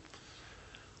Luke,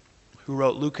 who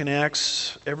wrote Luke and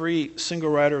Acts. Every single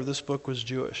writer of this book was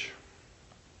Jewish.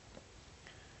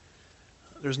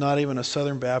 There's not even a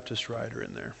Southern Baptist writer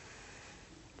in there.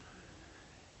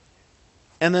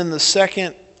 And then the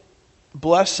second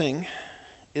blessing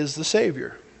is the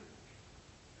Savior.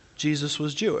 Jesus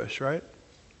was Jewish, right?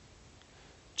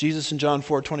 Jesus in John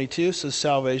 4:22 says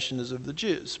salvation is of the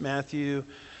Jews. Matthew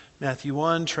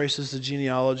 1 traces the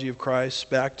genealogy of Christ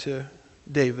back to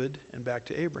David and back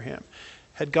to Abraham.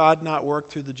 Had God not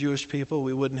worked through the Jewish people,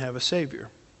 we wouldn't have a Savior.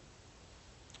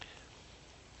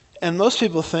 And most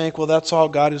people think, well, that's all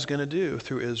God is going to do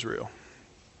through Israel.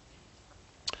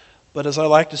 But as I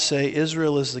like to say,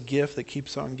 Israel is the gift that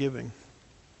keeps on giving.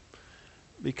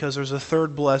 Because there's a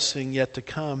third blessing yet to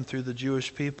come through the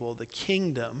Jewish people, the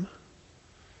kingdom.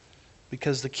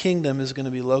 Because the kingdom is going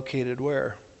to be located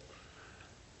where?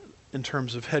 in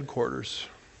terms of headquarters?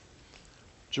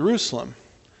 Jerusalem.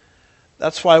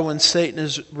 That's why when Satan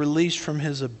is released from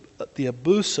the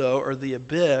abuso, or the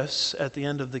abyss, at the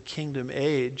end of the kingdom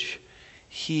age,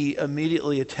 he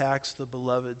immediately attacks the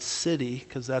beloved city,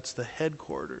 because that's the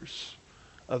headquarters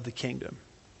of the kingdom.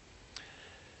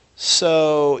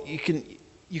 So you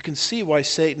can see why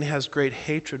Satan has great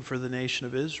hatred for the nation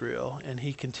of Israel, and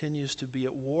he continues to be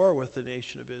at war with the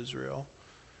nation of Israel,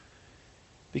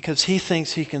 because he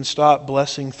thinks he can stop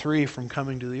blessing 3 from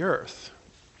coming to the earth.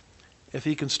 If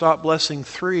he can stop blessing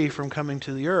 3 from coming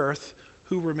to the earth,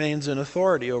 who remains in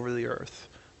authority over the earth?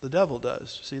 The devil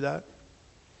does. See that?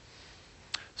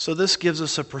 So this gives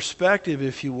us a perspective,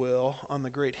 if you will, on the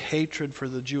great hatred for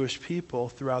the Jewish people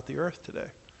throughout the earth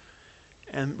today,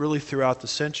 and really throughout the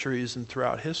centuries and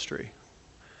throughout history.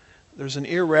 There's an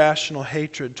irrational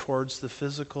hatred towards the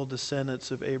physical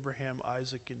descendants of Abraham,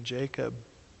 Isaac, and Jacob.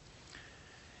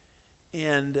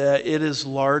 And it is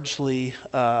largely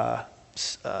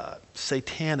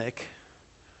satanic,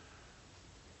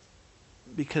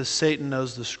 because Satan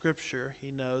knows the scripture.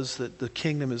 He knows that the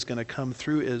kingdom is going to come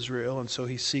through Israel, and so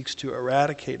he seeks to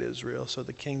eradicate Israel so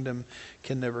the kingdom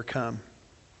can never come.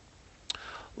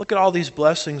 Look at all these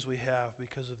blessings we have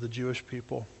because of the Jewish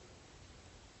people.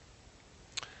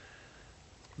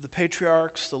 The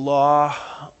patriarchs, the law,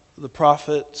 the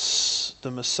prophets,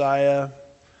 the Messiah,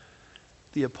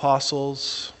 the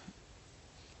apostles,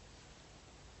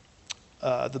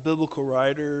 the biblical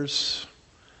writers,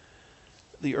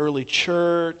 the early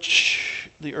church,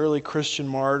 the early Christian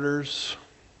martyrs,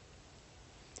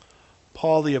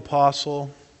 Paul the apostle,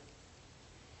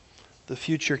 the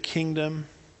future kingdom.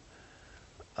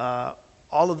 All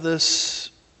of this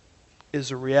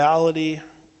is a reality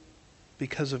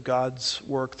because of God's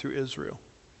work through Israel.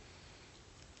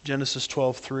 Genesis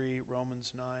 12:3,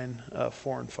 Romans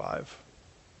 9:4 and 5.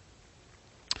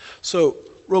 So,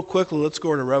 real quickly, let's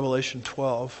go to Revelation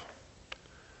 12.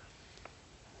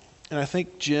 And I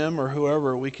think Jim or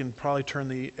whoever, we can probably turn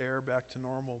the air back to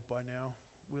normal by now.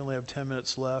 We only have 10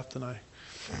 minutes left, and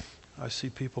I see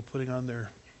people putting on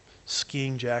their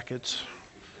skiing jackets.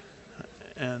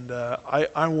 And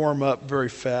I warm up very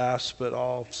fast, but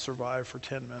I'll survive for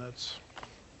 10 minutes.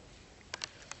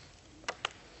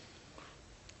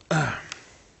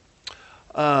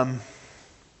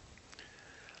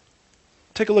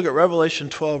 Take a look at Revelation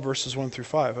 12, verses 1 through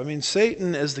 5. I mean,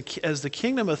 Satan, as the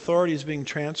kingdom authority is being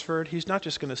transferred, he's not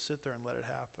just going to sit there and let it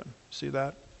happen. See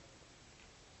that?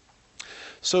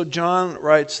 So John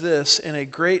writes this, "And a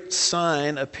great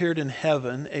sign appeared in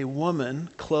heaven, a woman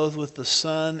clothed with the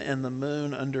sun and the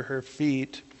moon under her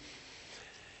feet,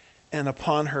 and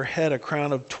upon her head a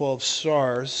crown of 12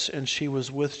 stars, and she was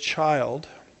with child.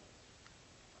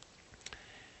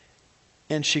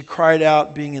 And she cried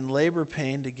out, being in labor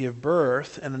pain, to give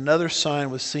birth. And another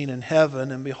sign was seen in heaven,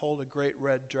 and behold, a great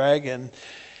red dragon,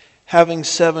 having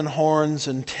 7 heads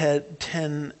and 10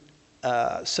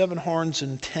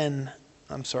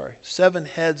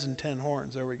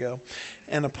 horns. There we go.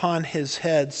 And upon his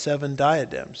head 7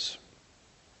 diadems.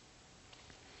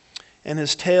 And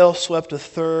his tail swept a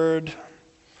third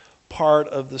part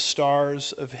of the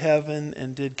stars of heaven,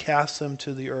 and did cast them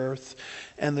to the earth.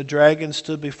 And the dragon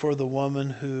stood before the woman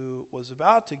who was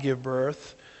about to give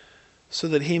birth, so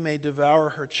that he may devour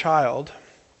her child.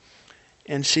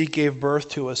 And she gave birth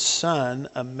to a son,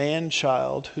 a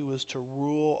man-child, who was to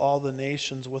rule all the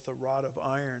nations with a rod of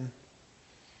iron.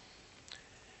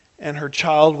 And her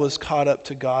child was caught up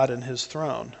to God and his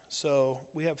throne." So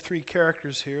we have 3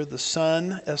 characters here: the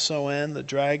son, S-O-N, the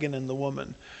dragon, and the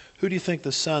woman. Who do you think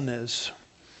the son is?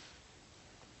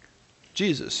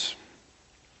 Jesus.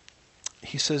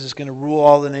 He says he's going to rule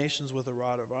all the nations with a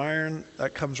rod of iron.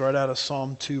 That comes right out of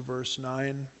Psalm 2, verse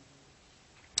 9.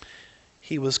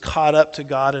 He was caught up to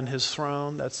God and his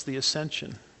throne. That's the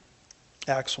ascension.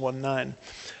 Acts 1:9.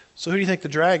 So who do you think the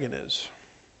dragon is?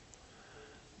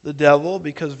 The devil,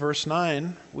 because verse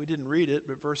 9, we didn't read it,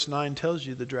 but verse 9 tells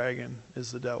you the dragon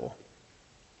is the devil.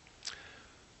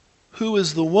 Who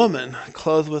is the woman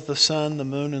clothed with the sun, the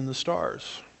moon, and the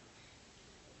stars?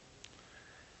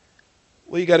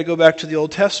 Well, you got to go back to the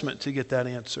Old Testament to get that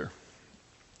answer.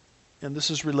 And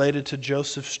this is related to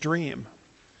Joseph's dream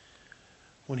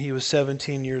when he was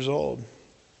 17 years old.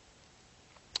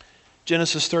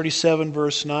 Genesis 37,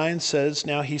 verse 9 says,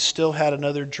 "Now he still had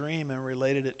another dream, and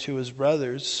related it to his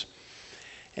brothers.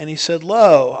 And he said,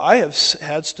 Lo, I have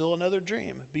had still another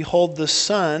dream. Behold, the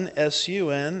sun,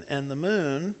 S-U-N, and the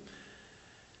moon,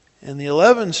 and the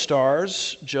 11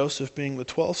 stars," Joseph being the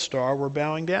 12th star, "were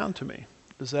bowing down to me."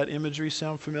 Does that imagery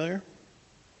sound familiar?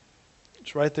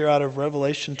 It's right there out of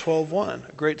Revelation 12:1.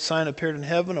 A great sign appeared in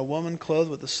heaven, a woman clothed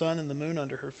with the sun and the moon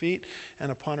under her feet,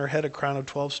 and upon her head a crown of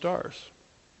 12 stars.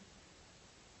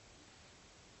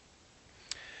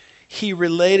 He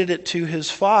related it to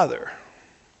his father.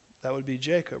 That would be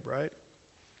Jacob, right?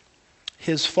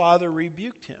 His father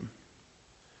rebuked him.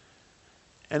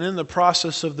 And in the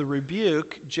process of the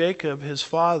rebuke, Jacob, his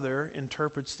father,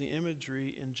 interprets the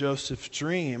imagery in Joseph's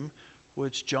dream,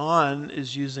 which John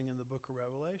is using in the book of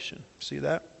Revelation. See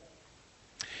that?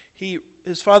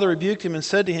 His father rebuked him and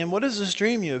said to him, "What is this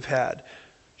dream you have had?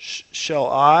 Shall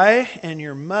I and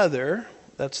your mother,"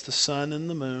 that's the sun and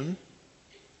the moon,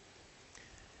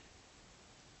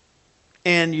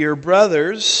 "and your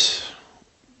brothers,"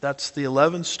 that's the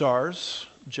 11 stars,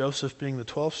 Joseph being the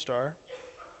 12th star,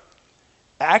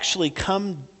 "actually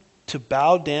come to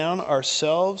bow down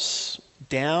ourselves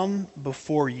down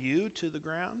before you to the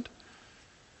ground?"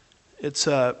 It's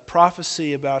a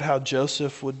prophecy about how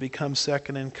Joseph would become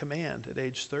second in command at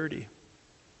age 30,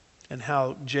 and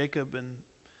how Jacob and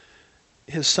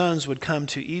his sons would come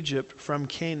to Egypt from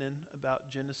Canaan about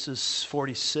Genesis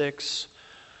 46,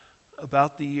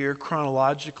 about the year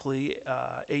chronologically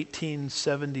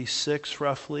 1876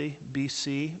 roughly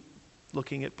BC,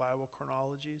 looking at Bible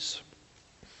chronologies,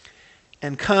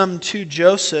 and come to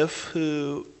Joseph,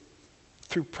 who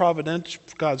through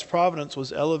God's providence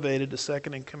was elevated to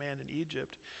second in command in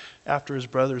Egypt after his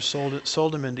brothers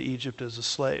sold him into Egypt as a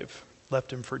slave,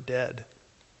 left him for dead.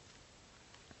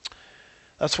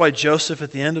 That's why Joseph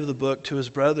at the end of the book to his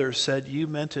brothers said, "You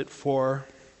meant it for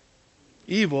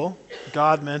evil,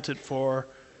 God meant it for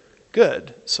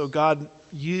good." So God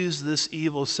used this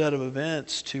evil set of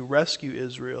events to rescue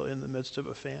Israel in the midst of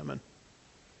a famine.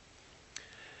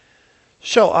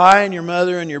 "Shall I and your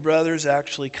mother and your brothers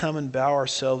actually come and bow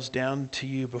ourselves down to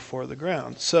you before the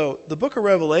ground?" So the book of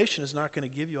Revelation is not going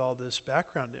to give you all this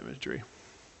background imagery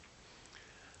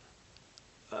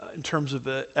in terms of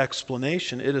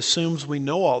explanation. It assumes we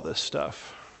know all this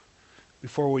stuff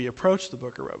before we approach the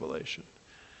book of Revelation.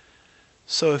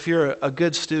 So if you're a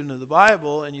good student of the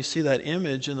Bible and you see that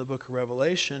image in the book of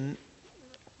Revelation,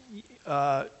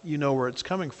 you know where it's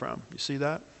coming from. You see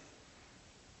that?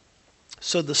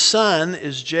 So the sun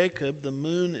is Jacob, the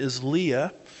moon is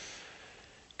Leah,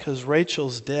 because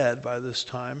Rachel's dead by this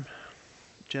time,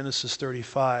 Genesis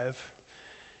 35,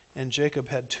 and Jacob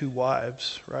had 2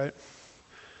 wives, right?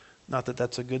 Not that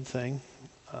that's a good thing.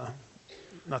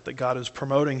 Not that God is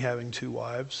promoting having 2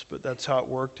 wives, but that's how it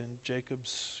worked in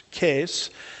Jacob's case.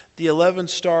 The 11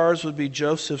 stars would be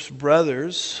Joseph's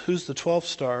brothers. Who's the 12th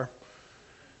star?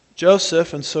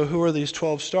 Joseph. And so who are these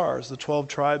 12 stars? The 12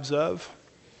 tribes of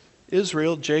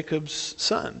Israel, Jacob's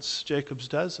sons, Jacob's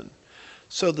dozen.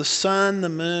 So the sun, the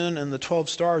moon, and the 12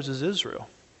 stars is Israel.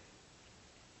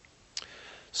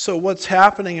 So what's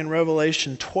happening in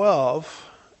Revelation 12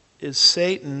 is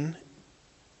Satan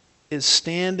is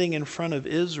standing in front of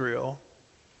Israel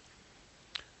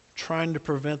trying to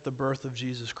prevent the birth of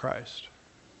Jesus Christ.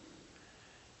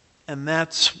 And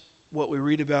that's what we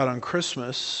read about on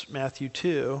Christmas, Matthew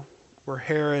 2, where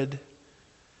Herod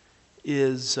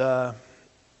is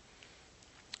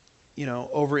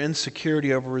over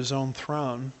insecurity over his own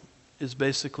throne, is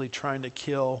basically trying to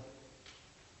kill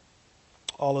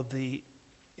all of the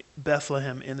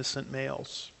Bethlehem innocent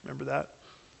males. Remember that?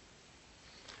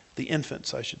 The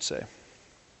infants, I should say.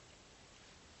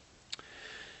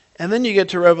 And then you get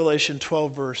to Revelation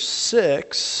 12, verse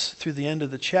 6, through the end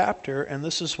of the chapter, and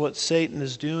this is what Satan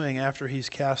is doing after he's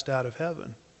cast out of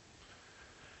heaven.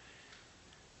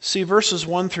 See, verses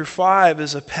 1 through 5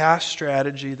 is a past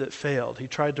strategy that failed. He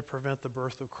tried to prevent the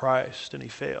birth of Christ, and he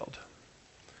failed.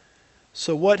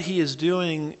 So what he is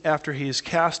doing after he is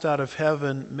cast out of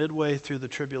heaven midway through the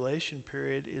tribulation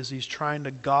period is he's trying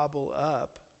to gobble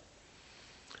up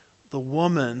the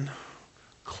woman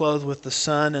clothed with the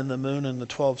sun and the moon and the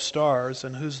 12 stars.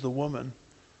 And who's the woman?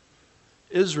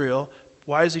 Israel.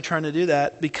 Why is he trying to do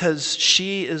that? Because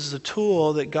she is the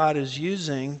tool that God is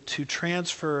using to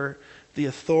transfer the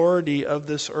authority of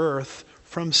this earth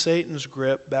from Satan's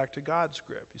grip back to God's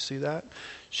grip. You see that?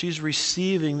 She's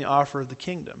receiving the offer of the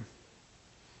kingdom.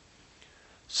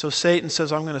 So Satan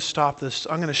says, I'm going to stop this.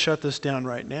 I'm going to shut this down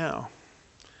right now.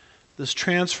 This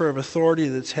transfer of authority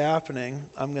that's happening,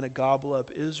 I'm going to gobble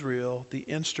up Israel, the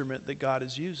instrument that God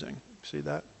is using. See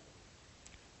that?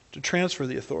 To transfer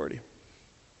the authority.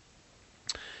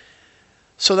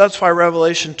 So that's why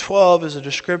Revelation 12 is a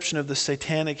description of the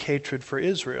satanic hatred for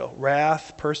Israel.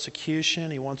 Wrath, persecution.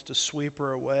 He wants to sweep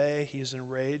her away. He's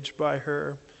enraged by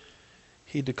her.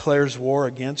 He declares war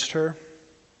against her.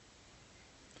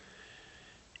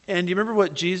 And you remember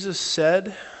what Jesus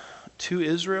said to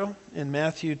Israel in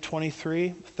Matthew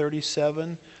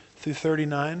 23:37 through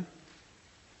 39.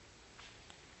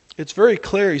 It's very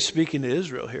clear he's speaking to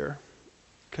Israel here,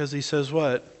 because he says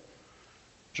what?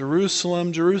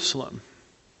 Jerusalem, Jerusalem.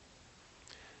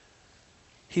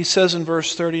 He says in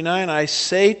verse 39, I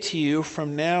say to you,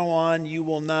 from now on you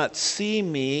will not see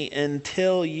me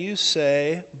until you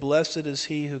say, blessed is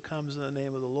he who comes in the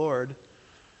name of the Lord.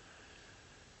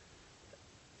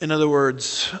 In other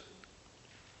words,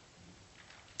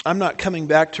 I'm not coming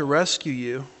back to rescue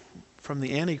you from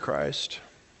the Antichrist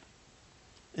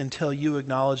until you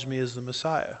acknowledge me as the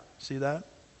Messiah. See that?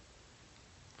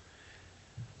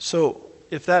 So,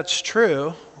 if that's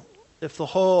true, if the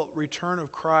whole return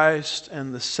of Christ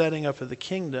and the setting up of the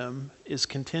kingdom is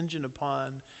contingent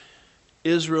upon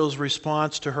Israel's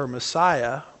response to her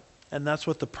Messiah, and that's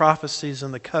what the prophecies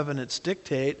and the covenants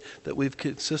dictate that we've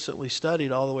consistently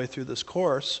studied all the way through this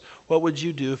course, what would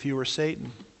you do if you were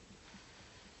Satan?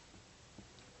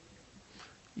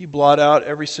 You blot out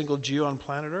every single Jew on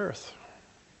planet Earth.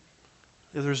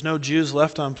 If there's no Jews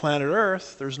left on planet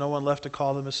Earth, there's no one left to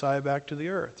call the Messiah back to the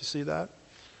earth. You see that?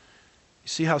 You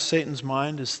see how Satan's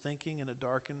mind is thinking in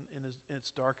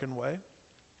its darkened way?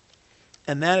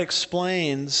 And that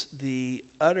explains the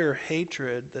utter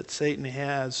hatred that Satan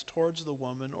has towards the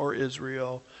woman or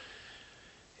Israel.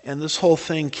 And this whole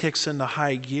thing kicks into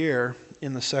high gear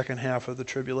in the second half of the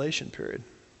tribulation period.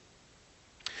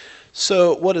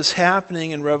 So what is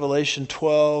happening in Revelation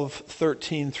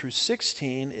 12:13 through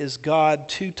 16 is God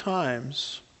 2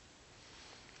 times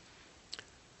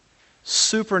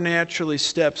supernaturally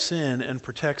steps in and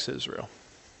protects Israel.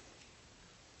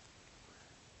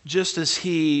 Just as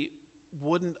he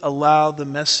wouldn't allow the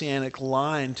messianic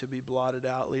line to be blotted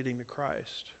out leading to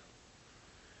Christ.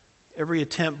 Every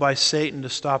attempt by Satan to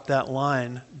stop that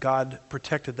line, God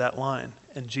protected that line,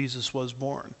 and Jesus was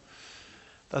born.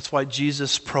 That's why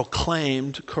Jesus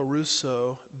proclaimed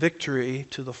Caruso victory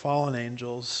to the fallen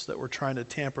angels that were trying to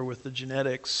tamper with the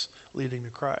genetics leading to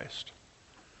Christ.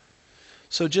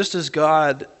 So just as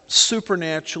God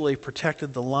supernaturally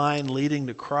protected the line leading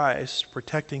to Christ,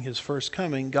 protecting his first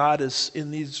coming, God is,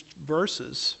 in these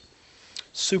verses,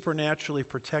 supernaturally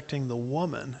protecting the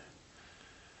woman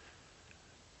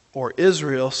or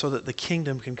Israel so that the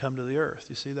kingdom can come to the earth.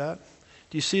 You see that?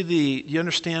 Do you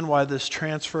understand why this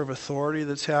transfer of authority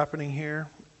that's happening here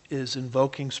is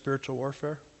invoking spiritual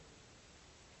warfare?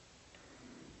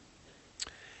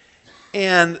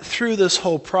 And through this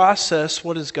whole process,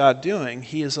 what is God doing?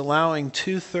 He is allowing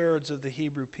 2/3 of the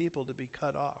Hebrew people to be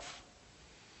cut off.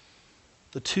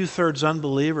 The 2/3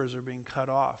 unbelievers are being cut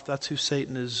off. That's who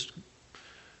Satan is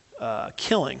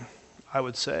killing, I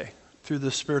would say, through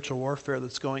this spiritual warfare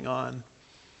that's going on,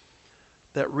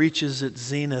 that reaches its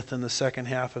zenith in the second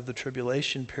half of the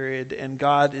tribulation period. And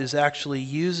God is actually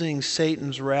using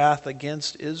Satan's wrath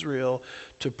against Israel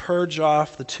to purge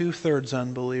off the 2/3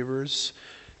 unbelievers,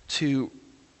 to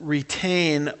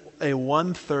retain a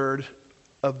 1/3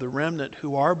 of the remnant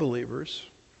who are believers.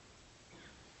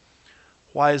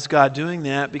 Why is God doing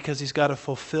that? Because he's got to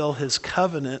fulfill his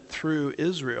covenant through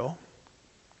Israel,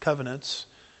 covenants,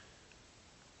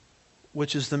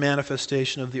 which is the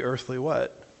manifestation of the earthly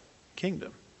what?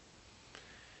 Kingdom.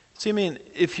 See,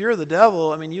 if you're the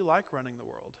devil, you like running the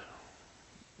world.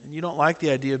 And you don't like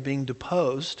the idea of being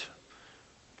deposed.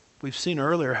 We've seen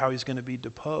earlier how he's going to be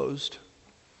deposed.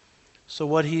 So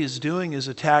what he is doing is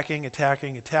attacking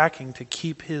to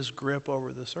keep his grip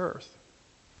over this earth.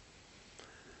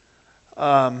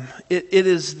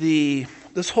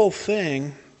 This whole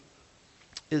thing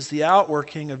is the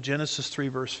outworking of Genesis 3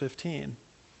 verse 15,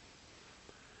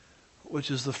 which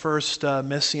is the first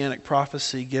messianic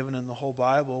prophecy given in the whole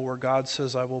Bible, where God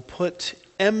says, I will put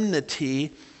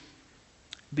enmity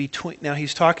between... Now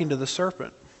he's talking to the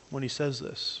serpent when he says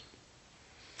this.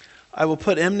 I will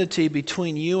put enmity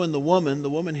between you and the woman. The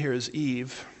woman here is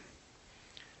Eve.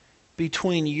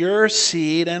 Between your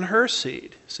seed and her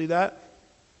seed. See that?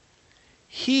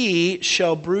 He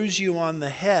shall bruise you on the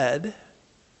head,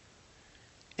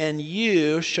 and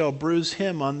you shall bruise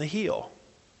him on the heel.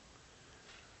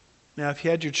 Now, if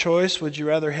you had your choice, would you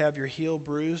rather have your heel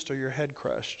bruised or your head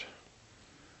crushed?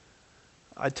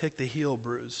 I'd take the heel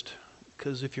bruised,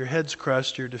 because if your head's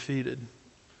crushed, you're defeated.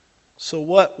 So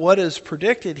what is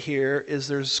predicted here is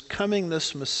there's coming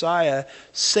this Messiah.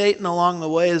 Satan along the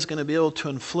way is going to be able to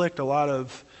inflict a lot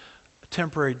of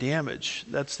temporary damage.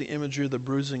 That's the imagery of the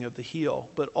bruising of the heel.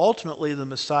 But ultimately the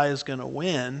Messiah is going to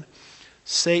win.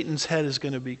 Satan's head is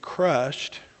going to be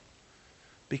crushed,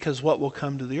 because what will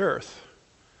come to the earth?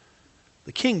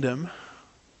 The kingdom,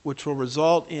 which will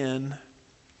result in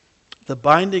the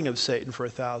binding of Satan for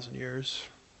 1,000 years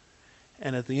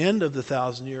And at the end of the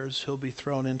 1,000 years, he'll be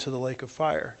thrown into the lake of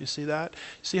fire. You see that?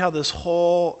 You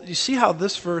see how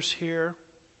this verse here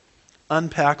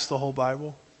unpacks the whole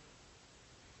Bible?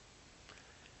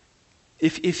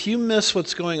 If you miss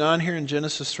what's going on here in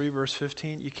Genesis 3, verse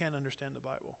 15, you can't understand the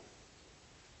Bible.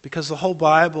 Because the whole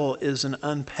Bible is an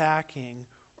unpacking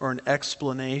or an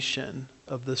explanation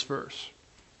of this verse.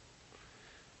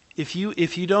 If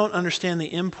you don't understand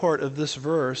the import of this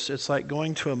verse, it's like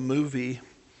going to a movie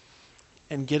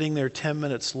and getting there 10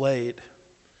 minutes late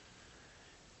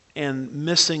and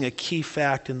missing a key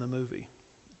fact in the movie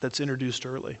that's introduced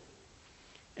early.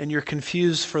 And you're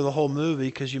confused for the whole movie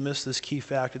because you missed this key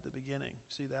fact at the beginning.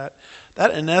 See that?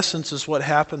 That, in essence, is what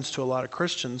happens to a lot of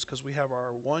Christians because we have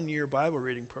our one-year Bible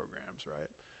reading programs, right?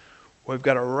 We've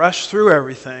got to rush through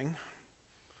everything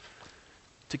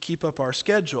to keep up our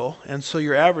schedule. And so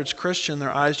your average Christian,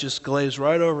 their eyes just glaze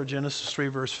right over Genesis 3,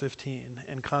 verse 15.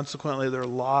 And consequently, they're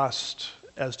lost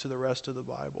as to the rest of the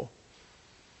Bible.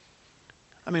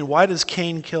 I mean, why does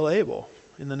Cain kill Abel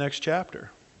in the next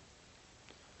chapter?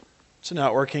 It's an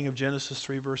outworking of Genesis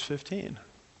 3, verse 15.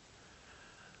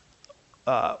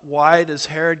 Why does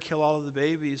Herod kill all of the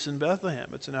babies in Bethlehem?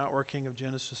 It's an outworking of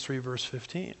Genesis 3, verse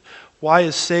 15. Why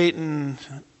is Satan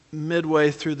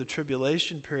midway through the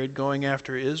tribulation period going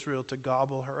after Israel to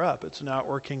gobble her up? It's an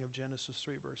outworking of Genesis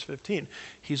 3, verse 15.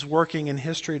 He's working in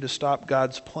history to stop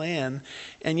God's plan,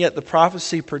 and yet the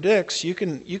prophecy predicts you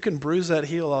can bruise that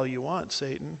heel all you want,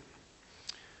 Satan,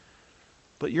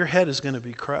 but your head is going to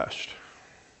be crushed.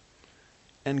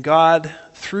 And God,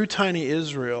 through tiny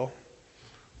Israel,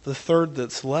 the third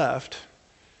that's left,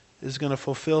 is going to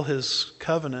fulfill his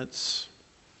covenants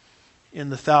in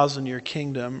the 1,000-year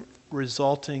kingdom,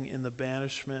 resulting in the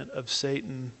banishment of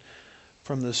Satan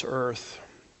from this earth.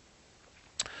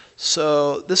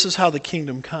 So this is how the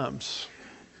kingdom comes.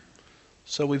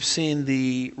 So we've seen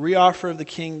the reoffer of the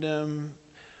kingdom,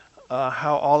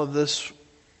 how all of this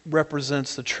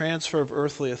represents the transfer of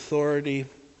earthly authority.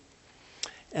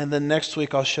 And then next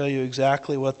week I'll show you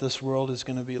exactly what this world is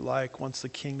going to be like once the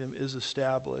kingdom is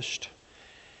established.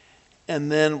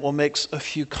 And then we'll make a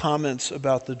few comments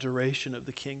about the duration of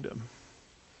the kingdom.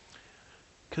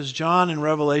 Because John in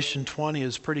Revelation 20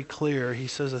 is pretty clear. He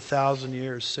says 1,000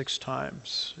 years 6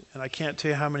 times. And I can't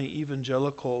tell you how many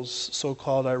evangelicals,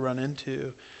 so-called, I run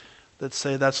into that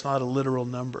say that's not a literal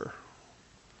number.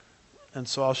 And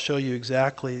so I'll show you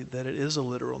exactly that it is a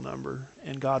literal number.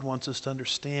 And God wants us to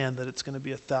understand that it's going to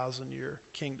be a 1,000-year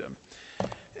kingdom.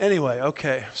 Anyway,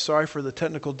 okay. Sorry for the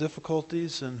technical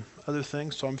difficulties and other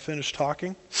things. So I'm finished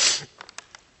talking.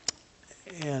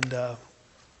 And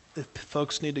if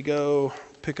folks need to go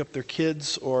pick up their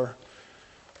kids or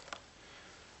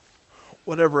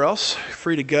whatever else,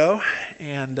 free to go.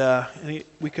 And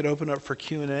we could open up for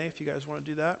Q&A if you guys want to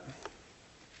do that.